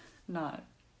seems not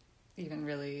even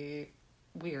really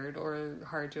weird or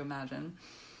hard to imagine.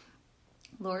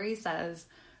 Lori says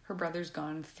her brother's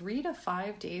gone 3 to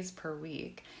 5 days per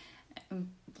week.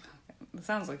 It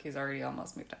sounds like he's already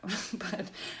almost moved out. But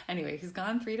anyway, he's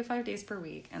gone 3 to 5 days per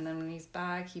week. And then when he's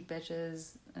back, he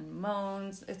bitches and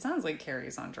moans. It sounds like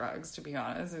Carrie's on drugs, to be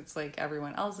honest. It's like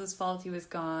everyone else's fault he was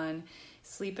gone,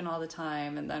 sleeping all the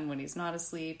time. And then when he's not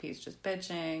asleep, he's just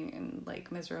bitching and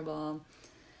like miserable.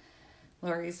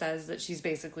 Lori says that she's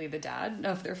basically the dad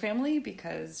of their family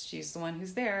because she's the one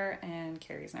who's there and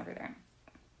Carrie's never there.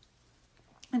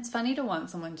 It's funny to want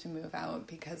someone to move out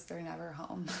because they're never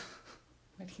home.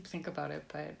 I keep think about it,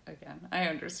 but again, I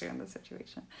understand the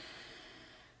situation.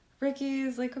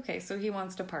 Ricki's like, okay, so he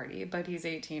wants to party, but he's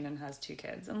 18 and has 2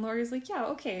 kids. And Lori's like, yeah,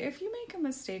 okay, if you make a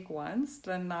mistake once,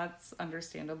 then that's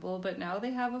understandable. But now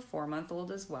they have a 4-month-old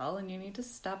as well, and you need to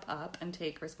step up and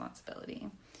take responsibility.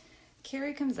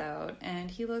 Carrie comes out and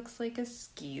he looks like a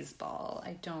skis ball.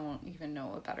 I don't even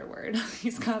know a better word.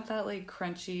 He's got that like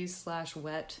crunchy /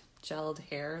 wet gelled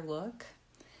hair look.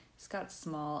 He's got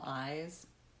small eyes.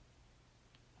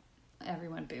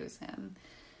 Everyone boos him.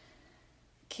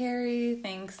 Carrie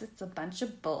thinks it's a bunch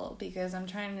of bull because I'm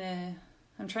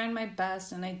trying my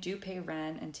best and I do pay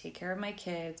rent and take care of my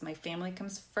kids. My family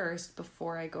comes first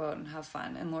before I go out and have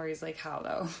fun. And Lori's like, how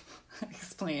though?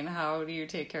 Explain, how do you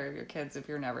take care of your kids if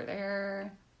you're never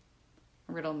there?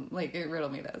 Riddle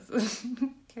me this.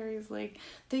 Carrie's like,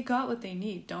 they got what they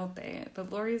need, don't they?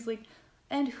 But Lori's like,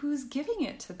 and who's giving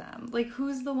it to them? Like,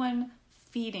 who's the one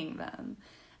feeding them?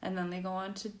 And then they go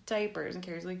on to diapers. And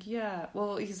Carrie's like, yeah.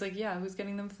 Well, he's like, yeah, who's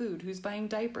getting them food? Who's buying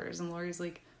diapers? And Lori's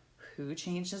like, who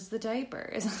changes the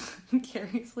diapers?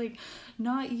 Carrie's like,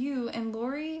 not you. And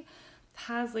Lori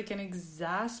has like an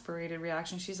exasperated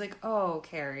reaction. She's like, oh,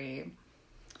 Carrie,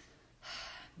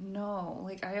 no,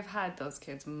 like I have had those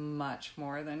kids much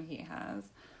more than he has.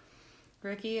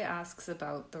 Ricki asks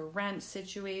about the rent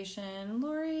situation.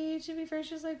 Lori, to be fair,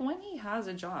 she's like, when he has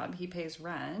a job, he pays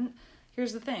rent.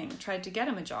 Here's the thing. Tried to get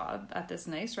him a job at this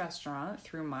nice restaurant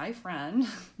through my friend.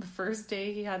 The first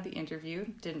day he had the interview,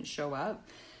 didn't show up.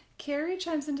 Carrie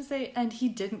chimes in to say, and he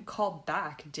didn't call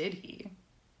back, did he?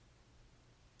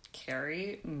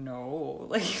 Carrie, no.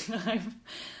 Like,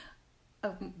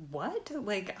 what?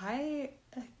 Like,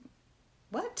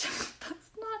 what? That's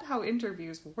not how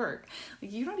interviews work.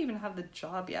 Like, you don't even have the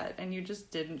job yet, and you just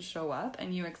didn't show up,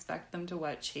 and you expect them to,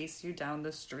 what, chase you down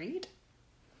the street?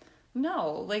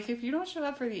 No, like, if you don't show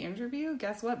up for the interview,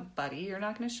 guess what, buddy? You're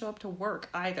not going to show up to work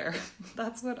either.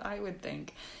 That's what I would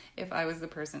think if I was the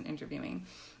person interviewing.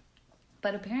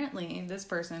 But apparently this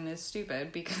person is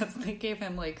stupid because they gave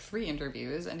him like 3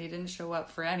 interviews and he didn't show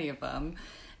up for any of them.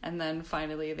 And then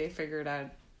finally they figured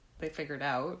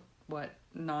out what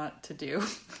not to do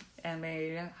and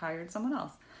they hired someone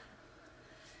else.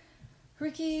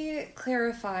 Ricki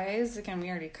clarifies, again, we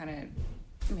already kind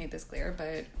of made this clear,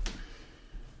 but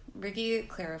Ricki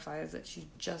clarifies that she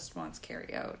just wants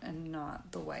Carrie out and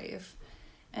not the wife.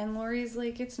 And Lori's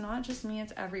like, it's not just me,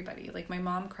 it's everybody. Like, my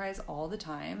mom cries all the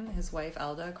time. His wife,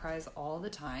 Elda, cries all the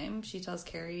time. She tells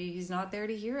Carrie he's not there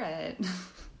to hear it.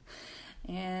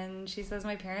 And she says,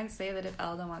 my parents say that if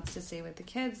Elda wants to stay with the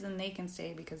kids, then they can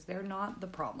stay because they're not the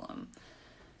problem.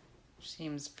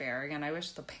 Seems fair. Again, I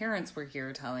wish the parents were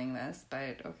here telling this,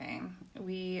 but okay.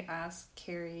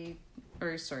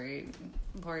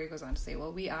 Lori goes on to say,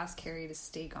 well, we asked Carrie to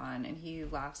stay gone, and he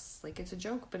laughs like it's a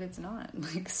joke, but it's not.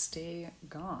 Like, stay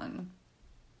gone.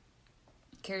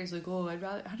 Carrie's like, oh, I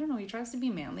don't know, he tries to be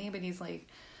manly, but he's like,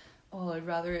 oh, I'd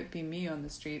rather it be me on the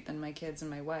street than my kids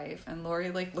and my wife. And Lori,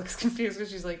 like, looks confused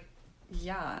because she's like,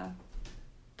 yeah,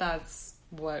 that's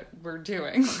what we're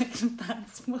doing. Like,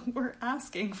 that's what we're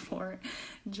asking for.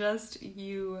 Just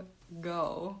you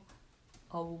go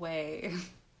away.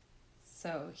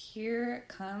 So here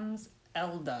comes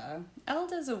Elda.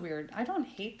 Elda's a weird, I don't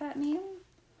hate that name,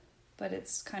 but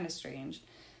it's kind of strange.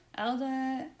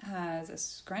 Elda has a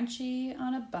scrunchie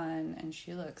on a bun and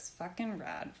she looks fucking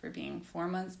rad for being 4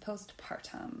 months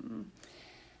postpartum.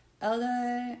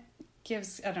 Elda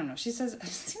gives, I don't know, she says, it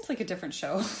seems like a different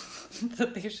show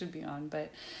that they should be on,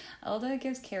 but Elda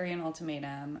gives Carrie an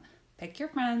ultimatum: pick your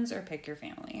friends or pick your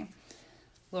family.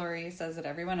 Lori says that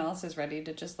everyone else is ready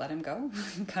to just let him go,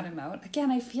 cut him out. Again,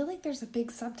 I feel like there's a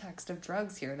big subtext of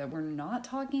drugs here that we're not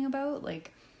talking about.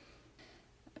 Like,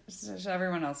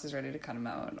 everyone else is ready to cut him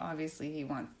out. Obviously,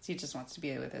 he just wants to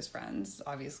be with his friends,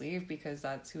 obviously, because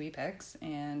that's who he picks.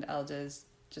 And Elda's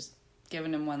just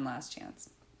giving him one last chance.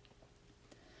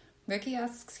 Ricki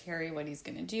asks Carrie what he's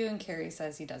going to do, and Carrie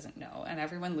says he doesn't know. And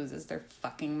everyone loses their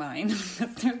fucking mind.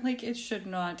 They're like, it should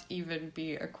not even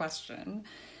be a question.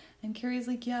 And Carrie's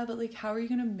like, yeah, but like, how are you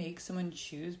going to make someone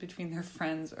choose between their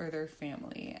friends or their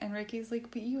family? And Ricki's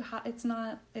like, but it's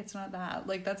not that.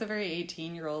 Like, that's a very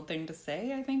 18-year-old thing to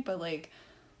say, I think, but like,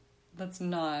 that's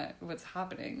not what's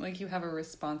happening. Like, you have a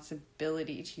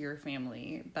responsibility to your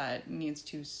family that needs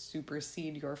to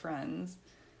supersede your friends.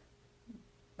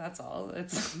 That's all.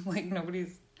 It's like,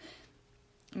 nobody's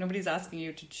asking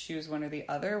you to choose one or the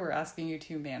other. We're asking you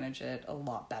to manage it a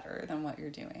lot better than what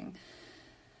you're doing.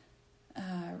 I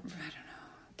don't know.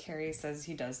 Carrie says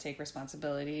he does take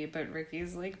responsibility, but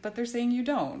Ricki's like, but they're saying you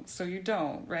don't, so you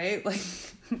don't, right? Like,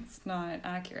 it's not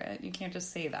accurate. You can't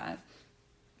just say that.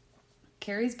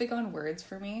 Carrie's big on words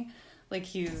for me. Like,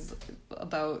 he's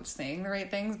about saying the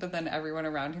right things, but then everyone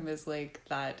around him is like,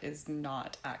 that is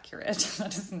not accurate.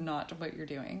 That is not what you're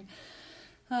doing.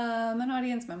 An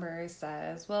audience member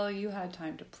says, well, you had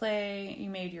time to play, you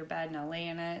made your bed, now lay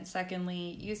in it.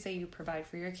 Secondly, you say you provide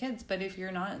for your kids, but if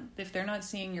they're not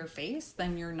seeing your face,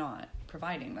 then you're not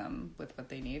providing them with what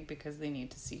they need because they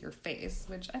need to see your face,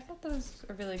 which I thought that was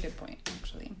a really good point,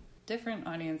 actually. Different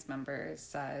audience member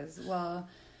says, well,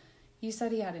 you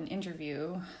said he had an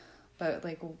interview, but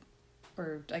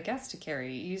or I guess to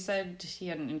Carrie, you said he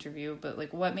had an interview,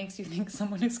 but what makes you think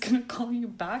someone is going to call you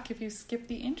back if you skip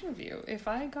the interview? If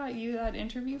I got you that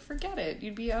interview, forget it.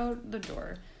 You'd be out the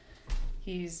door.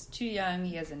 He's too young,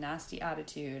 he has a nasty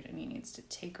attitude, and he needs to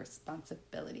take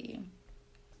responsibility.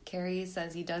 Carrie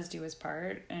says he does do his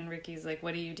part, and Ricky's like,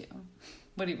 what do you do?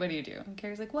 What do you do? And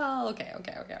Carrie's like, well, okay.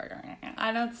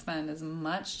 I don't spend as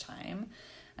much time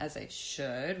as I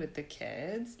should with the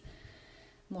kids.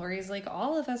 Lori's like,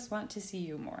 all of us want to see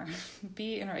you more.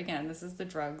 Again, this is the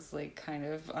drugs, kind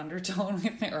of undertone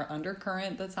or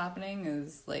undercurrent that's happening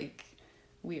is,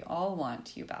 we all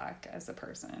want you back as a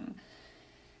person.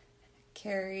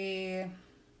 Carrie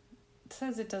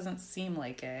says it doesn't seem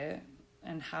like it,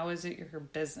 and how is it your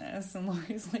business? And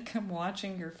Lori's like, I'm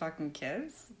watching your fucking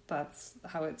kids. That's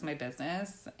how it's my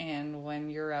business. And when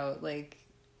you're out,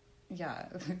 yeah,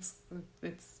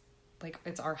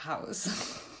 it's our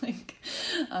house.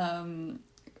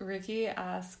 Ricki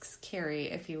asks Carrie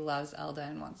if he loves Elda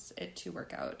and wants it to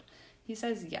work out. He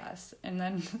says yes. And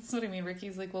then that's what I mean.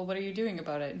 Ricky's like, well, what are you doing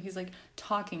about it? And he's like,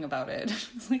 talking about it.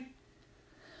 It's like,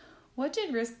 what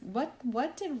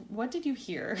did you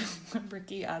hear when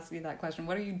Ricki asked you that question?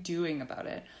 What are you doing about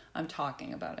it? I'm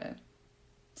talking about it.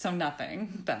 So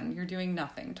nothing, then. You're doing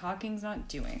nothing. Talking's not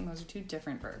doing. Those are two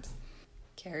different verbs.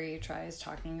 Carrie tries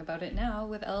talking about it now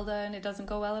with Elda, and it doesn't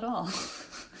go well at all.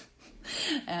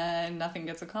 And nothing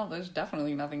gets accomplished.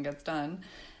 Definitely nothing gets done.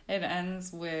 It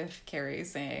ends with Carrie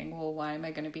saying, well, why am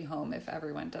I going to be home if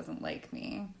everyone doesn't like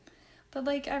me? But,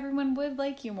 everyone would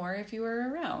like you more if you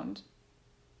were around.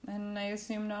 And I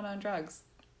assume not on drugs,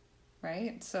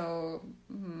 right? So,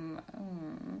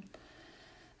 an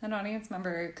audience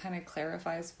member kind of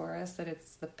clarifies for us that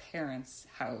it's the parents'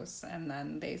 house, and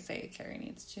then they say Carrie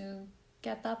needs to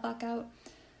get the fuck out.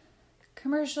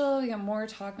 Commercial, we got more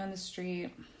talk on the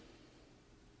street.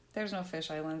 There's no fish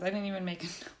islands. I didn't even make a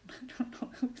note. I don't know.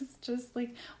 It was just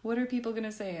what are people going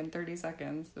to say in 30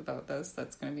 seconds about this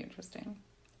that's going to be interesting?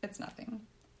 It's nothing.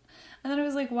 And then I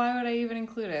was like, why would I even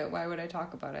include it? Why would I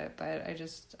talk about it? But I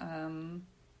just, I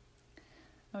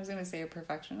was going to say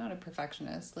not a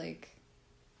perfectionist.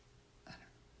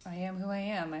 I am who I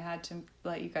am. I had to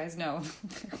let you guys know.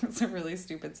 It was a really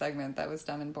stupid segment that was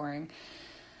dumb and boring.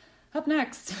 Up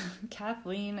next,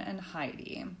 Kathleen and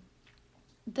Heidi.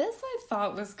 This I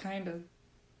thought was kind of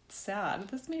sad.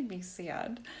 This made me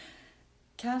sad.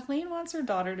 Kathleen wants her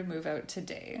daughter to move out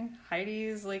today.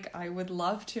 Heidi's like, I would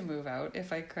love to move out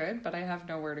if I could, but I have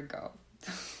nowhere to go.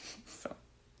 So,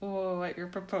 what you're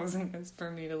proposing is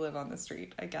for me to live on the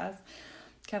street, I guess.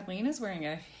 Kathleen is wearing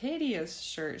a hideous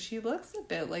shirt. She looks a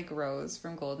bit like Rose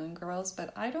from Golden Girls,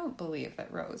 but I don't believe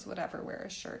that Rose would ever wear a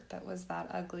shirt that was that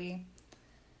ugly.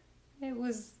 It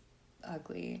was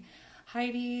ugly.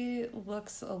 Heidi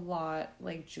looks a lot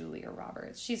like Julia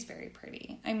Roberts. She's very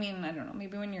pretty. I mean, I don't know.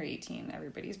 Maybe when you're 18,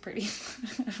 everybody's pretty.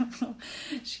 I don't know.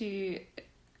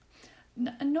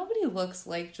 Nobody looks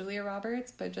like Julia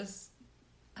Roberts, but just,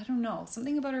 I don't know.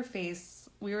 Something about her face.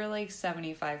 We were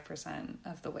 75%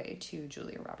 of the way to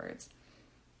Julia Roberts.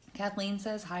 Kathleen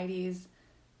says Heidi's...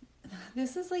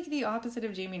 This is the opposite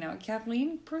of Jamie now.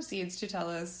 Kathleen proceeds to tell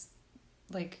us,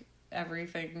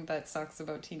 everything that sucks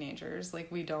about teenagers,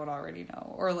 we don't already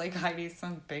know. Or, Heidi's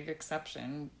some big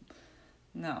exception.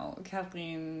 No,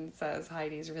 Kathleen says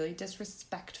Heidi's really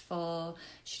disrespectful.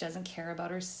 She doesn't care about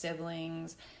her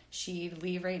siblings. She'd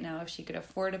leave right now if she could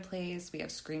afford a place. We have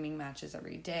screaming matches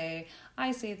every day.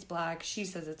 I say it's black. She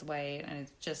says it's white, and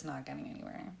it's just not getting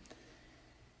anywhere.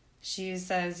 She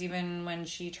says even when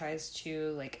she tries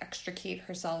to, extricate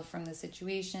herself from the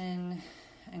situation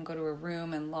and go to her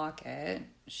room and lock it,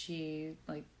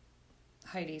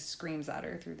 Heidi screams at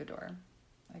her through the door.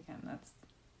 Again, that's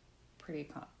pretty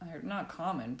not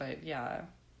common, but yeah,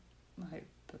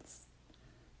 that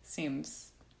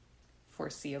seems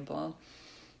foreseeable.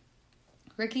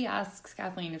 Ricki asks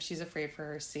Kathleen if she's afraid for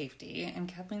her safety, and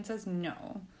Kathleen says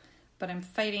no, but I'm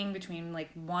fighting between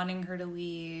wanting her to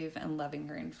leave and loving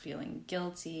her and feeling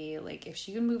guilty. If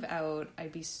she could move out,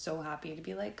 I'd be so happy to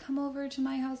be come over to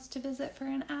my house to visit for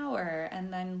an hour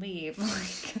and then leave.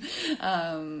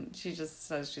 She just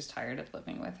says she's tired of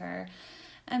living with her.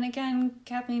 And again,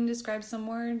 Kathleen describes some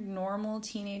more normal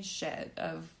teenage shit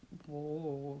of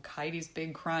Heidi's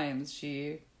big crimes.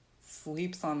 She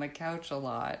sleeps on the couch a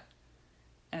lot.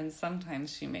 and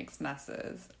sometimes she makes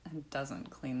messes and doesn't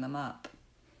clean them up.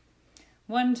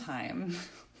 One time,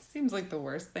 seems like the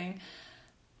worst thing,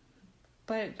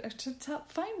 but to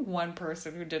find one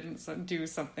person who didn't do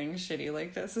something shitty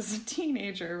like this as a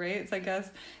teenager, right? It's, I guess,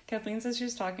 Kathleen says she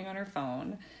was talking on her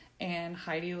phone, and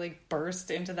Heidi, like,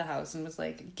 burst into the house and was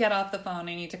like, get off the phone,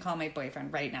 I need to call my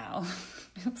boyfriend right now.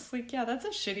 I was like, yeah, that's a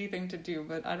shitty thing to do,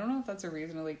 but I don't know if that's a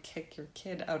reason to, like, kick your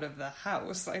kid out of the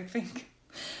house. I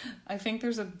think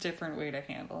there's a different way to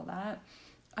handle that.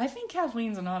 I think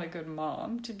Kathleen's not a good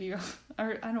mom,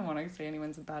 or I don't want to say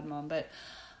anyone's a bad mom, but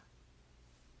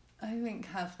I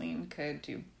think Kathleen could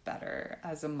do better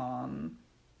as a mom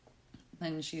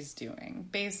than she's doing,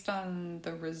 based on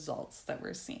the results that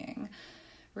we're seeing.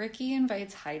 Ricki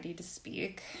invites Heidi to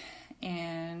speak,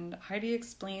 and Heidi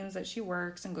explains that she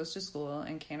works and goes to school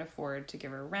and can't afford to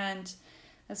give her rent.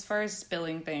 As far as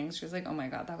spilling things, she was like, oh my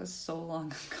god, that was so long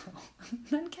ago.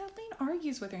 Then Kathleen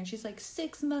argues with her, and she's like,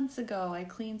 6 months ago, I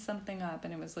cleaned something up.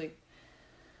 And it was like,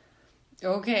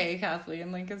 okay,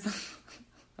 Kathleen, like, it's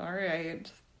all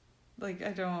right. Like,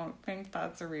 I don't think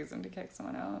that's a reason to kick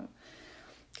someone out.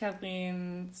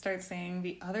 Kathleen starts saying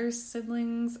the other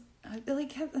siblings,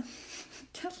 like,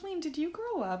 Kathleen, did you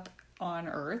grow up on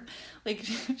Earth? Like,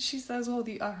 she says, well,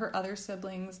 her other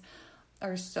siblings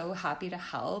are so happy to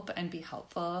help and be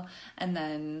helpful, and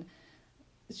then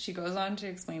she goes on to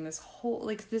explain this whole,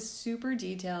 like, this super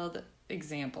detailed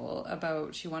example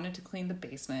about she wanted to clean the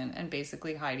basement, and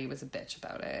basically Heidi was a bitch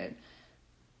about it.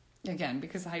 Again,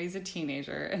 because Heidi's a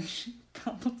teenager and she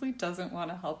probably doesn't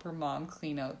want to help her mom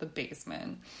clean out the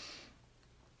basement.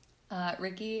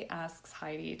 Ricki asks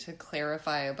Heidi to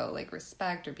clarify about, like,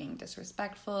 respect or being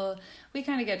disrespectful. We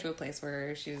kind of get to a place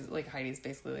where she's like, Heidi's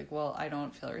basically like, well, I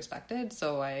don't feel respected,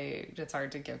 so it's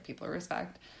hard to give people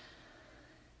respect.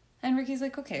 And Ricki's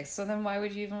like, okay, so then why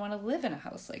would you even want to live in a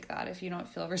house like that if you don't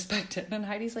feel respected? And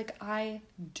Heidi's like, I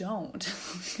don't.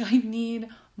 I need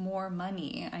more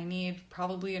money. I need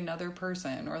probably another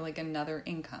person or, like, another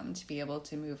income to be able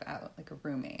to move out, like a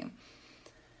roommate.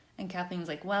 And Kathleen's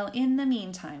like, well, in the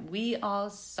meantime, we all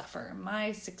suffer.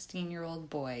 My 16-year-old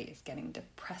boy is getting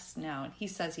depressed now, and he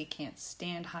says he can't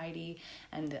stand Heidi,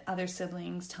 and the other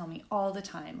siblings tell me all the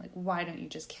time, like, why don't you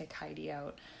just kick Heidi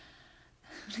out?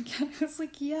 And again, I was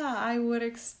like, yeah, I would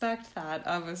expect that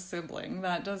of a sibling.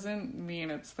 That doesn't mean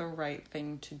it's the right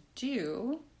thing to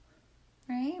do,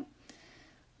 right?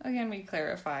 Again, we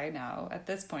clarify now, at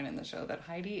this point in the show, that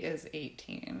Heidi is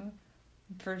 18.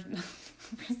 For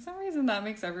some reason that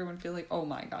makes everyone feel like, oh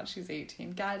my god, she's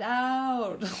 18, get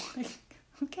out. Like,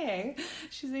 okay,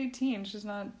 she's 18, she's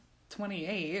not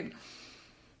 28.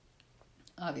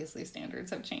 Obviously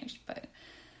standards have changed, but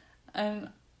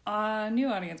a new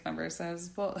audience member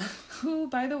says, well, who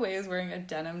by the way is wearing a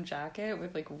denim jacket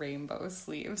with, like, rainbow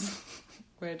sleeves,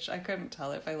 which I couldn't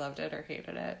tell if I loved it or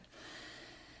hated it.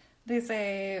 They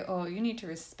say, oh, you need to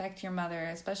respect your mother,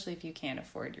 especially if you can't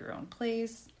afford your own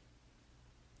place.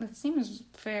 It seems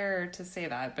fair to say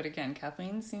that, but again,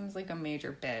 Kathleen seems like a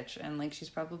major bitch, and, like, she's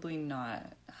probably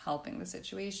not helping the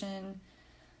situation.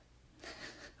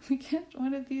 We get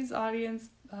one of these audience,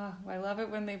 I love it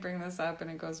when they bring this up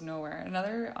and it goes nowhere.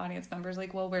 Another audience member's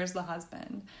like, well, where's the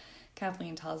husband?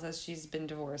 Kathleen tells us she's been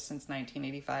divorced since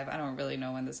 1985. I don't really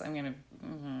know when this, I'm going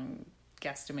to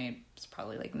guesstimate it's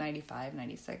probably like 95,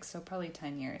 96, so probably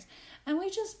 10 years. And we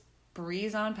just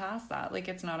breeze on past that, like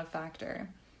it's not a factor.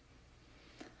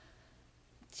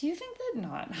 Do you think that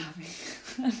not having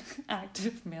an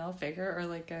active male figure or,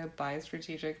 like, a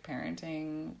bi-strategic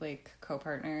parenting, like,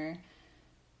 co-partner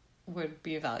would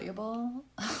be valuable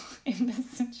in this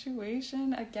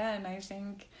situation? Again, I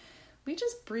think we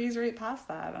just breeze right past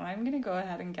that, and I'm going to go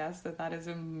ahead and guess that that is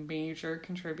a major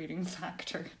contributing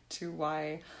factor to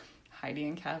why Heidi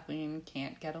and Kathleen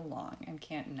can't get along and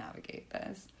can't navigate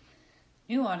this.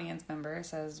 New audience member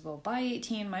says, well, by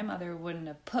 18, my mother wouldn't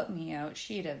have put me out.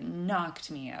 She'd have knocked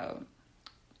me out.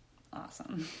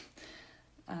 Awesome.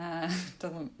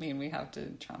 Doesn't mean we have to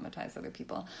traumatize other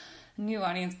people. New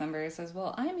audience member says,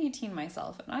 well, I'm 18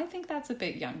 myself, and I think that's a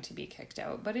bit young to be kicked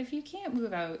out. But if you can't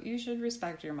move out, you should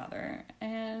respect your mother.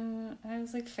 And I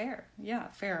was like, fair. Yeah,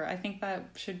 fair. I think that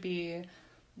should be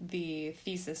the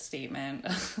thesis statement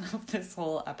of this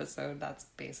whole episode. That's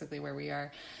basically where we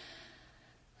are.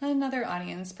 Another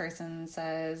audience person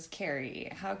says,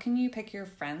 Carrie, how can you pick your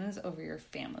friends over your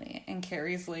family? And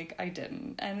Carrie's like, I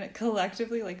didn't. And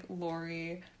collectively, like,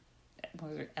 Lori,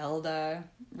 Elda,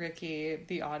 Ricki,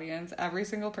 the audience, every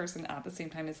single person at the same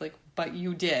time is like, but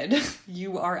you did.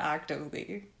 You are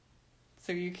actively.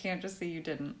 So you can't just say you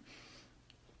didn't.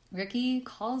 Ricki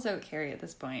calls out Carrie at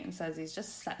this point and says he's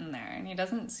just sitting there, and he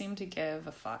doesn't seem to give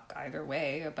a fuck either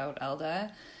way about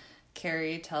Elda.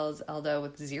 Carrie tells Elda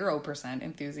with 0%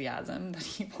 enthusiasm that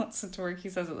he wants it to work. He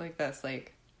says it like this,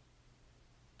 like,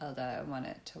 Elda, I want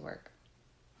it to work.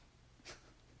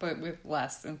 But with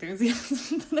less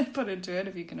enthusiasm than I put into it,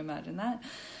 if you can imagine that.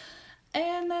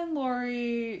 And then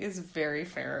Lori is very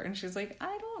fair, and she's like,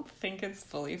 I don't think it's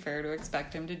fully fair to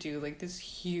expect him to do like this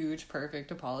huge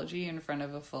perfect apology in front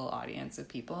of a full audience of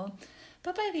people.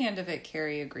 But by the end of it,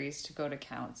 Carrie agrees to go to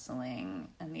counseling,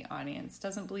 and the audience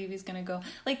doesn't believe he's gonna go.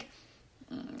 Like,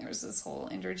 there's this whole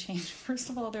interchange. First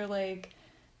of all, they're like,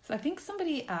 I think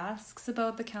somebody asks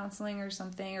about the counseling or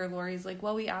something, or Lori's like,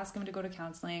 well, we asked him to go to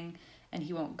counseling and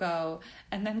he won't go.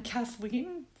 And then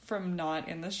Kathleen, from not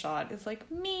in the shot, is like,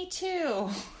 me too.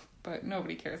 But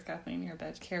nobody cares, Kathleen, you're a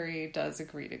bitch. Carrie does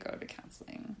agree to go to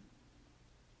counseling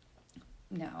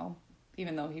now,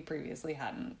 even though he previously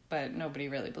hadn't, but nobody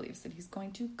really believes that he's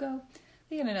going to go.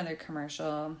 We get another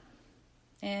commercial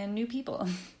and new people.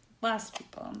 Last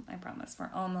people, I promise.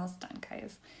 We're almost done,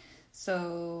 guys.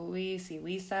 So we see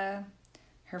Lisa.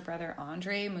 Her brother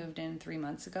Andre moved in 3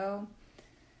 months ago.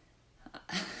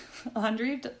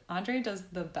 Andre does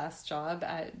the best job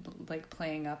at like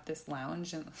playing up this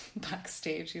lounge, and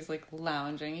backstage he's like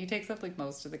lounging. He takes up like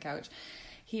most of the couch.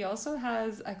 He also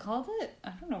has, I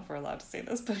don't know if we're allowed to say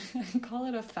this, but I call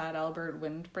it a Fat Albert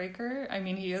windbreaker. I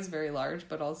mean, he is very large,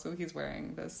 but also he's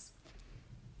wearing this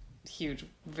huge,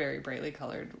 very brightly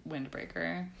colored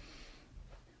windbreaker.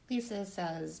 Lisa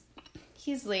says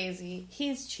he's lazy,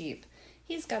 he's cheap,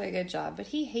 he's got a good job, but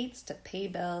he hates to pay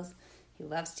bills. He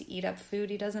loves to eat up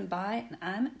food he doesn't buy, and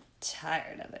I'm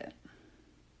tired of it.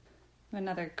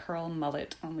 Another curl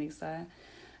mullet on Lisa.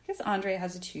 I guess Andre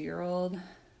has a 2-year-old,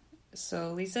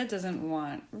 so Lisa doesn't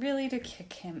want really to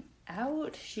kick him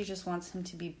out. She just wants him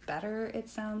to be better, it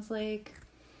sounds like.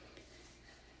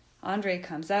 Andre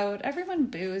comes out, everyone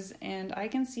boos, and I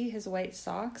can see his white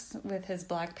socks with his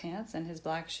black pants and his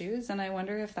black shoes, and I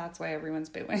wonder if that's why everyone's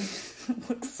booing. It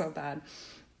looks so bad.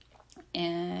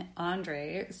 And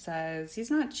Andre says he's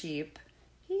not cheap.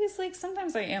 He's like,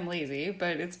 sometimes I am lazy,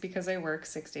 but it's because I work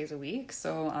 6 days a week,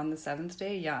 so on the 7th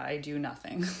day, yeah, I do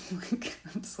nothing. Like,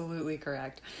 absolutely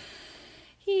correct.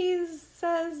 He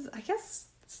says, I guess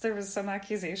there was some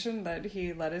accusation that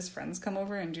he let his friends come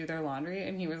over and do their laundry,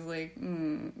 and he was like,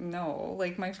 no,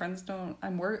 like, my friends don't,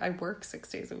 I work 6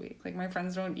 days a week, like, my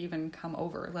friends don't even come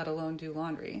over, let alone do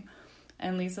laundry.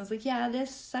 And Lisa's like, yeah,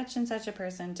 this such and such a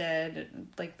person did,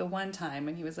 like, the one time,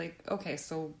 and he was like, okay,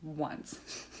 so once.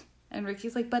 And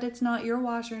Ricky's like, but it's not your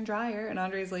washer and dryer, and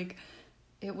Andre's like,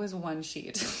 it was one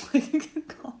sheet. Like,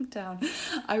 calm down.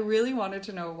 I really wanted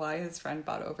to know why his friend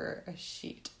bought over a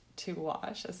sheet to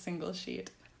wash, a single sheet.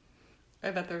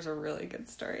 I bet there's a really good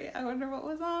story. I wonder what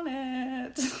was on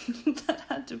it that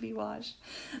had to be washed,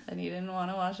 and he didn't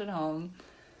want to wash at home.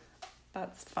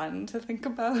 That's fun to think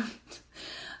about.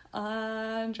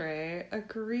 Andre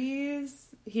agrees.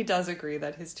 He does agree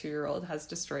that his 2-year-old has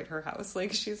destroyed her house.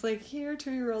 Like, she's like, here,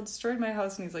 2-year-old destroyed my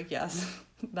house. And he's like, yes,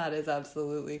 that is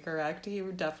absolutely correct. He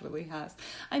definitely has.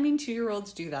 I mean,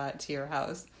 2-year-olds do that to your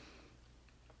house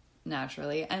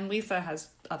naturally. And Lisa has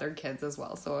other kids as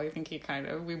well. So I think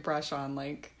we brush on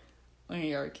like,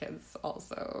 your kids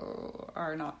also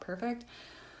are not perfect.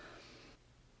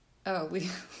 Oh,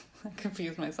 I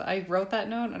confused myself. I wrote that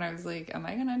note and I was like, am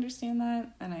I going to understand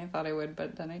that? And I thought I would,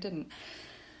 but then I didn't.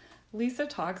 Lisa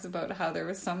talks about how there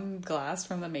was some glass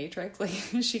from the Matrix. Like,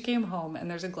 she came home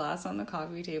and there's a glass on the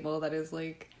coffee table that is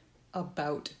like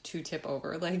about to tip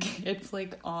over. Like, it's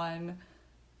like on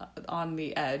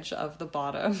the edge of the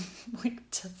bottom,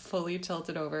 like fully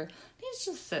tilted over. He's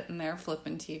just sitting there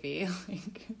flipping TV.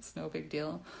 Like, it's no big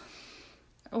deal.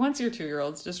 Once your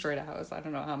 2-year-old's destroyed a house, I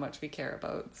don't know how much we care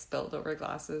about spilled over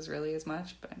glasses really as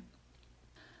much, but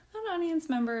an audience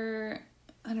member,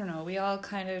 I don't know, we all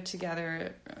kind of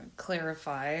together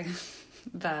clarify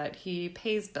that he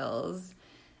pays bills,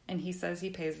 and he says he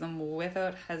pays them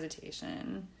without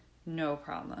hesitation, no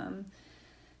problem.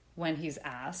 When he's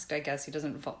asked, I guess he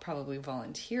doesn't probably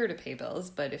volunteer to pay bills,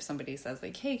 but if somebody says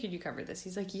like, hey, could you cover this?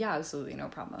 He's like, yeah, absolutely, no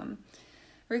problem.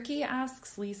 Ricki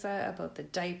asks Lisa about the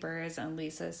diapers, and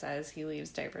Lisa says he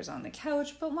leaves diapers on the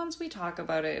couch, but once we talk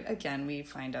about it, again, we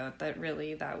find out that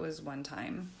really that was one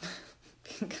time.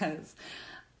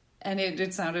 And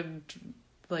it sounded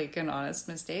like an honest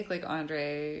mistake. Like,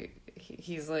 Andre,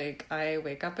 he's like, I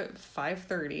wake up at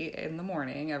 5:30 in the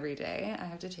morning every day. I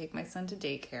have to take my son to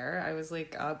daycare. I was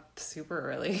like up super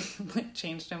early, like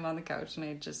changed him on the couch, and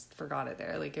I just forgot it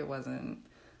there. Like, it wasn't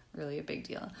really a big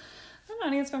deal. An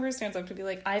audience member stands up to be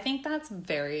like, I think that's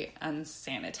very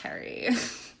unsanitary.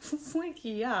 It's like,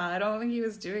 yeah, I don't think he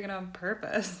was doing it on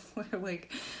purpose.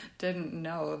 Like, didn't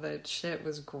know that shit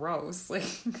was gross. Like, I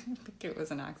think it was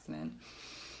an accident.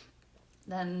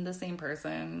 Then the same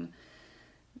person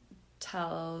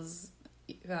tells,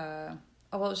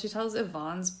 she tells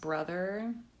Yvonne's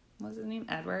brother, what's his name,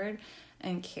 Edward,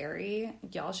 and Carrie,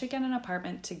 y'all should get an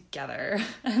apartment together.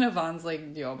 And Yvonne's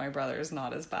like, yo, my brother's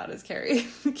not as bad as Carrie.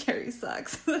 Carrie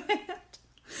sucks.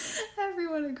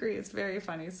 Everyone agrees. Very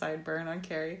funny sideburn on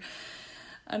Carrie.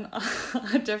 And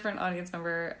a different audience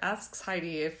member asks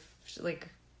Heidi if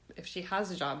she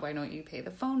has a job, why don't you pay the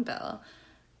phone bill?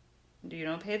 You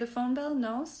don't pay the phone bill?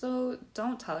 No, so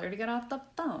don't tell her to get off the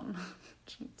phone.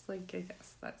 It's like, I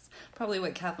guess that's probably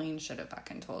what Kathleen should have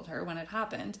fucking told her when it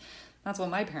happened. That's what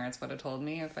my parents would have told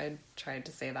me if I'd tried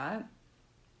to say that.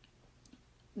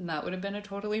 And that would have been a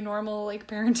totally normal, like,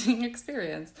 parenting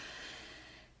experience.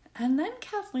 And then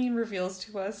Kathleen reveals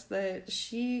to us that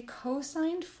she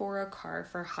co-signed for a car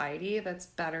for Heidi that's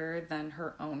better than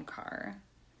her own car.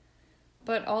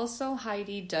 But also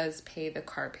Heidi does pay the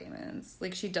car payments.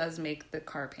 Like, she does make the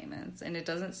car payments. And it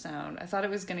doesn't sound... I thought it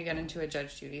was going to get into a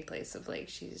Judge Judy place of, like,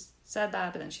 she's said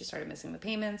that, but then she started missing the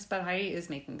payments. But Heidi is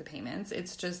making the payments.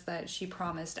 It's just that she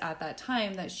promised at that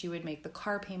time that she would make the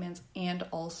car payments and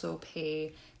also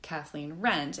pay Kathleen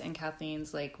rent. And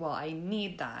Kathleen's like, well, I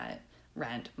need that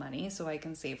rent money so I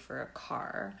can save for a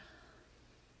car.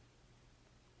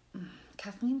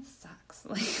 Kathleen sucks.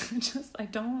 Like, I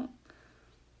don't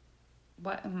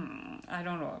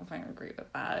know if I agree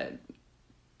with that.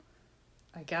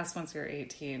 I guess once you're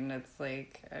 18, it's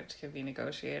like, it could be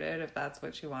negotiated if that's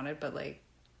what you wanted, but like,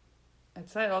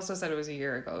 I also said it was a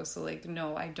year ago, so like,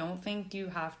 no, I don't think you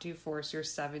have to force your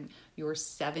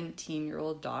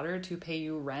 17-year-old daughter to pay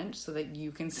you rent so that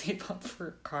you can save up for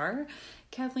a car.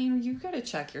 Kathleen, you gotta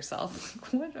check yourself.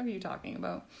 What are you talking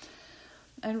about?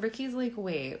 And Ricky's like,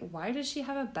 wait, why does she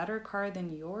have a better car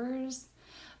than yours?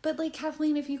 But like,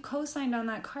 Kathleen, if you co-signed on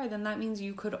that car, then that means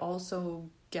you could also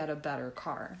get a better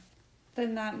car.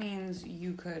 Then that means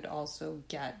you could also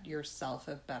get yourself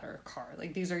a better car.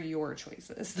 Like, these are your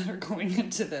choices that are going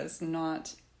into this,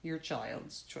 not your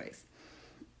child's choice.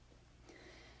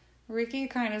 Ricki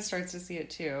kind of starts to see it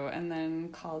too, and then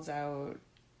calls out,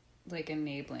 like,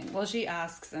 enabling. Well, she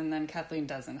asks, and then Kathleen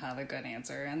doesn't have a good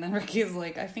answer. And then Ricky's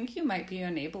like, I think you might be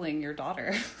enabling your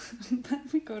daughter. Then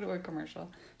we go to a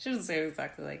commercial. She doesn't say it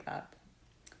exactly like that, but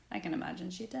I can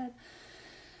imagine she did.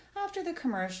 After the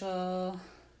commercial,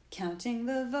 counting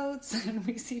the votes, and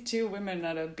we see two women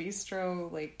at a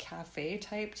bistro, like, cafe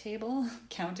type table,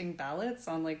 counting ballots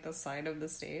on, like, the side of the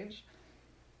stage.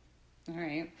 All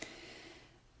right.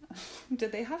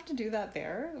 Did they have to do that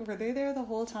there? Were they there the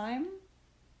whole time?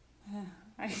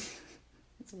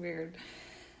 It's weird,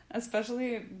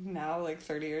 especially now, like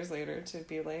 30 years later, to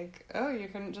be like, oh, you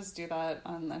couldn't just do that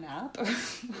on an app or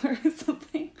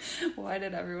something. Why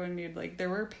did everyone need, like, there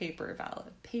were paper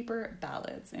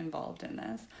ballots involved in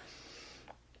this,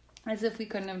 as if we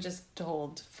couldn't have just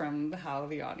told from how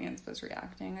the audience was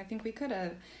reacting. I think we could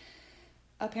have.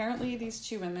 Apparently these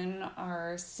two women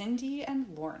are Cindy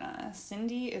and Lorna.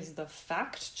 Cindy is the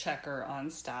fact checker on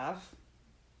staff.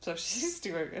 So she's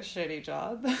doing a shitty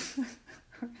job.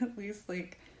 Or at least,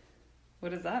 like,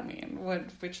 what does that mean?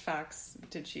 Which facts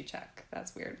did she check?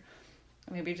 That's weird.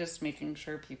 Maybe just making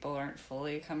sure people aren't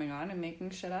fully coming on and making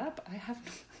shit up.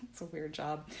 It's a weird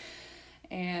job.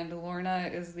 And Lorna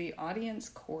is the audience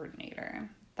coordinator.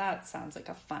 That sounds like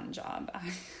a fun job.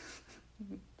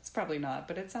 It's probably not,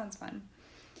 but it sounds fun.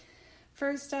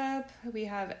 First up, we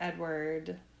have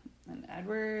Edward. And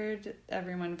Edward,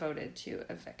 everyone voted to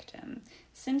evict him.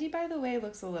 Cindy, by the way,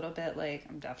 looks a little bit like,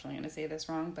 I'm definitely going to say this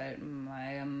wrong, but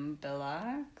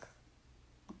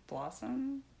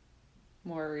Blossom,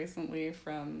 more recently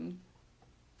from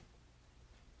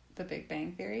The Big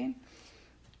Bang Theory.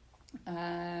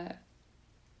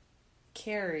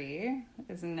 Carrie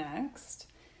is next.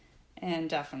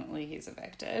 And definitely he's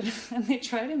evicted. And they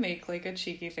try to make, like, a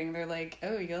cheeky thing. They're like,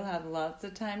 oh, you'll have lots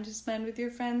of time to spend with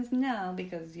your friends now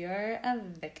because you're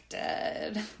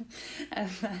evicted. And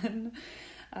then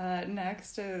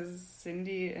next is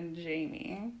Cindy and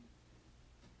Jamie.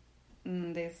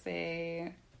 And they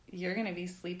say, you're going to be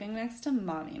sleeping next to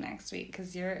mommy next week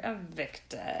because you're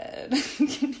evicted.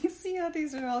 Can you see how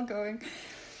these are all going?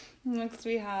 Next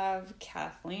we have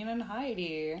Kathleen and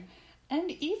Heidi.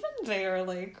 And even they are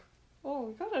like, oh,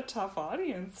 we got a tough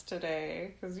audience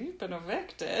today because you've been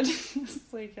evicted.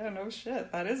 It's like, yeah, no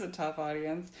shit. That is a tough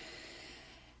audience.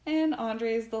 And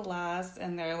Andre's the last,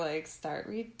 and they're like, start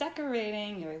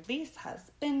redecorating. Your lease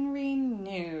has been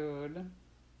renewed.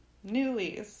 New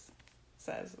lease,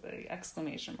 says the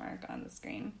exclamation mark on the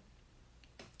screen.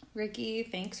 Ricki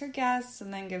thanks her guests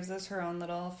and then gives us her own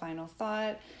little final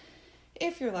thought.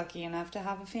 If you're lucky enough to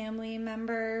have a family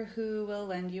member who will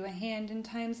lend you a hand in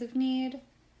times of need,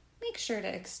 make sure to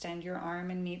extend your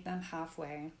arm and meet them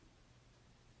halfway.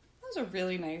 That was a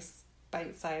really nice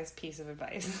bite-sized piece of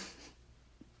advice.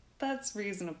 That's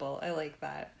reasonable. I like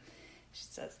that. She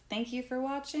says, thank you for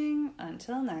watching.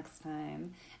 Until next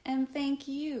time. And thank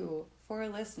you for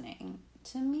listening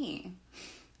to me.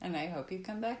 And I hope you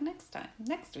come back next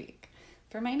week,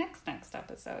 for my next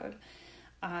episode.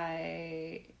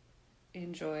 I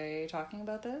enjoy talking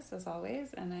about this, as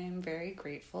always, and I am very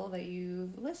grateful that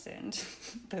you've listened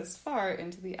this far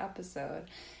into the episode.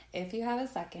 If you have a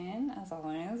second, as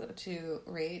always, to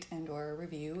rate and or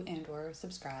review and or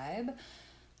subscribe,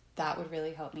 that would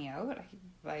really help me out.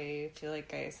 I feel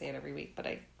like I say it every week, but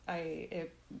it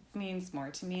means more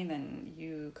to me than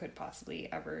you could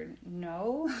possibly ever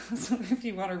know. So if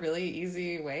you want a really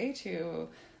easy way to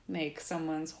make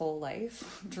someone's whole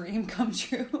life dream come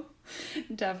true,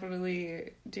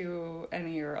 definitely do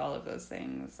any or all of those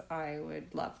things. I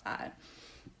would love that.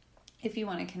 If you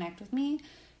want to connect with me,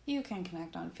 you can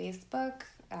connect on Facebook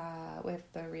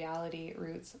with the Reality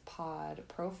Roots Pod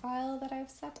profile that I've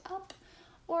set up.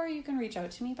 Or you can reach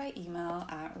out to me by email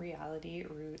at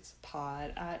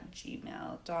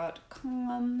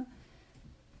realityrootspod@gmail.com.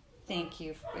 Thank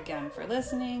you again for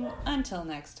listening. Until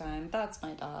next time, that's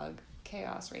my dog.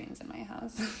 Chaos reigns in my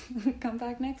house. Come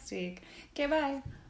back next week. Okay, bye.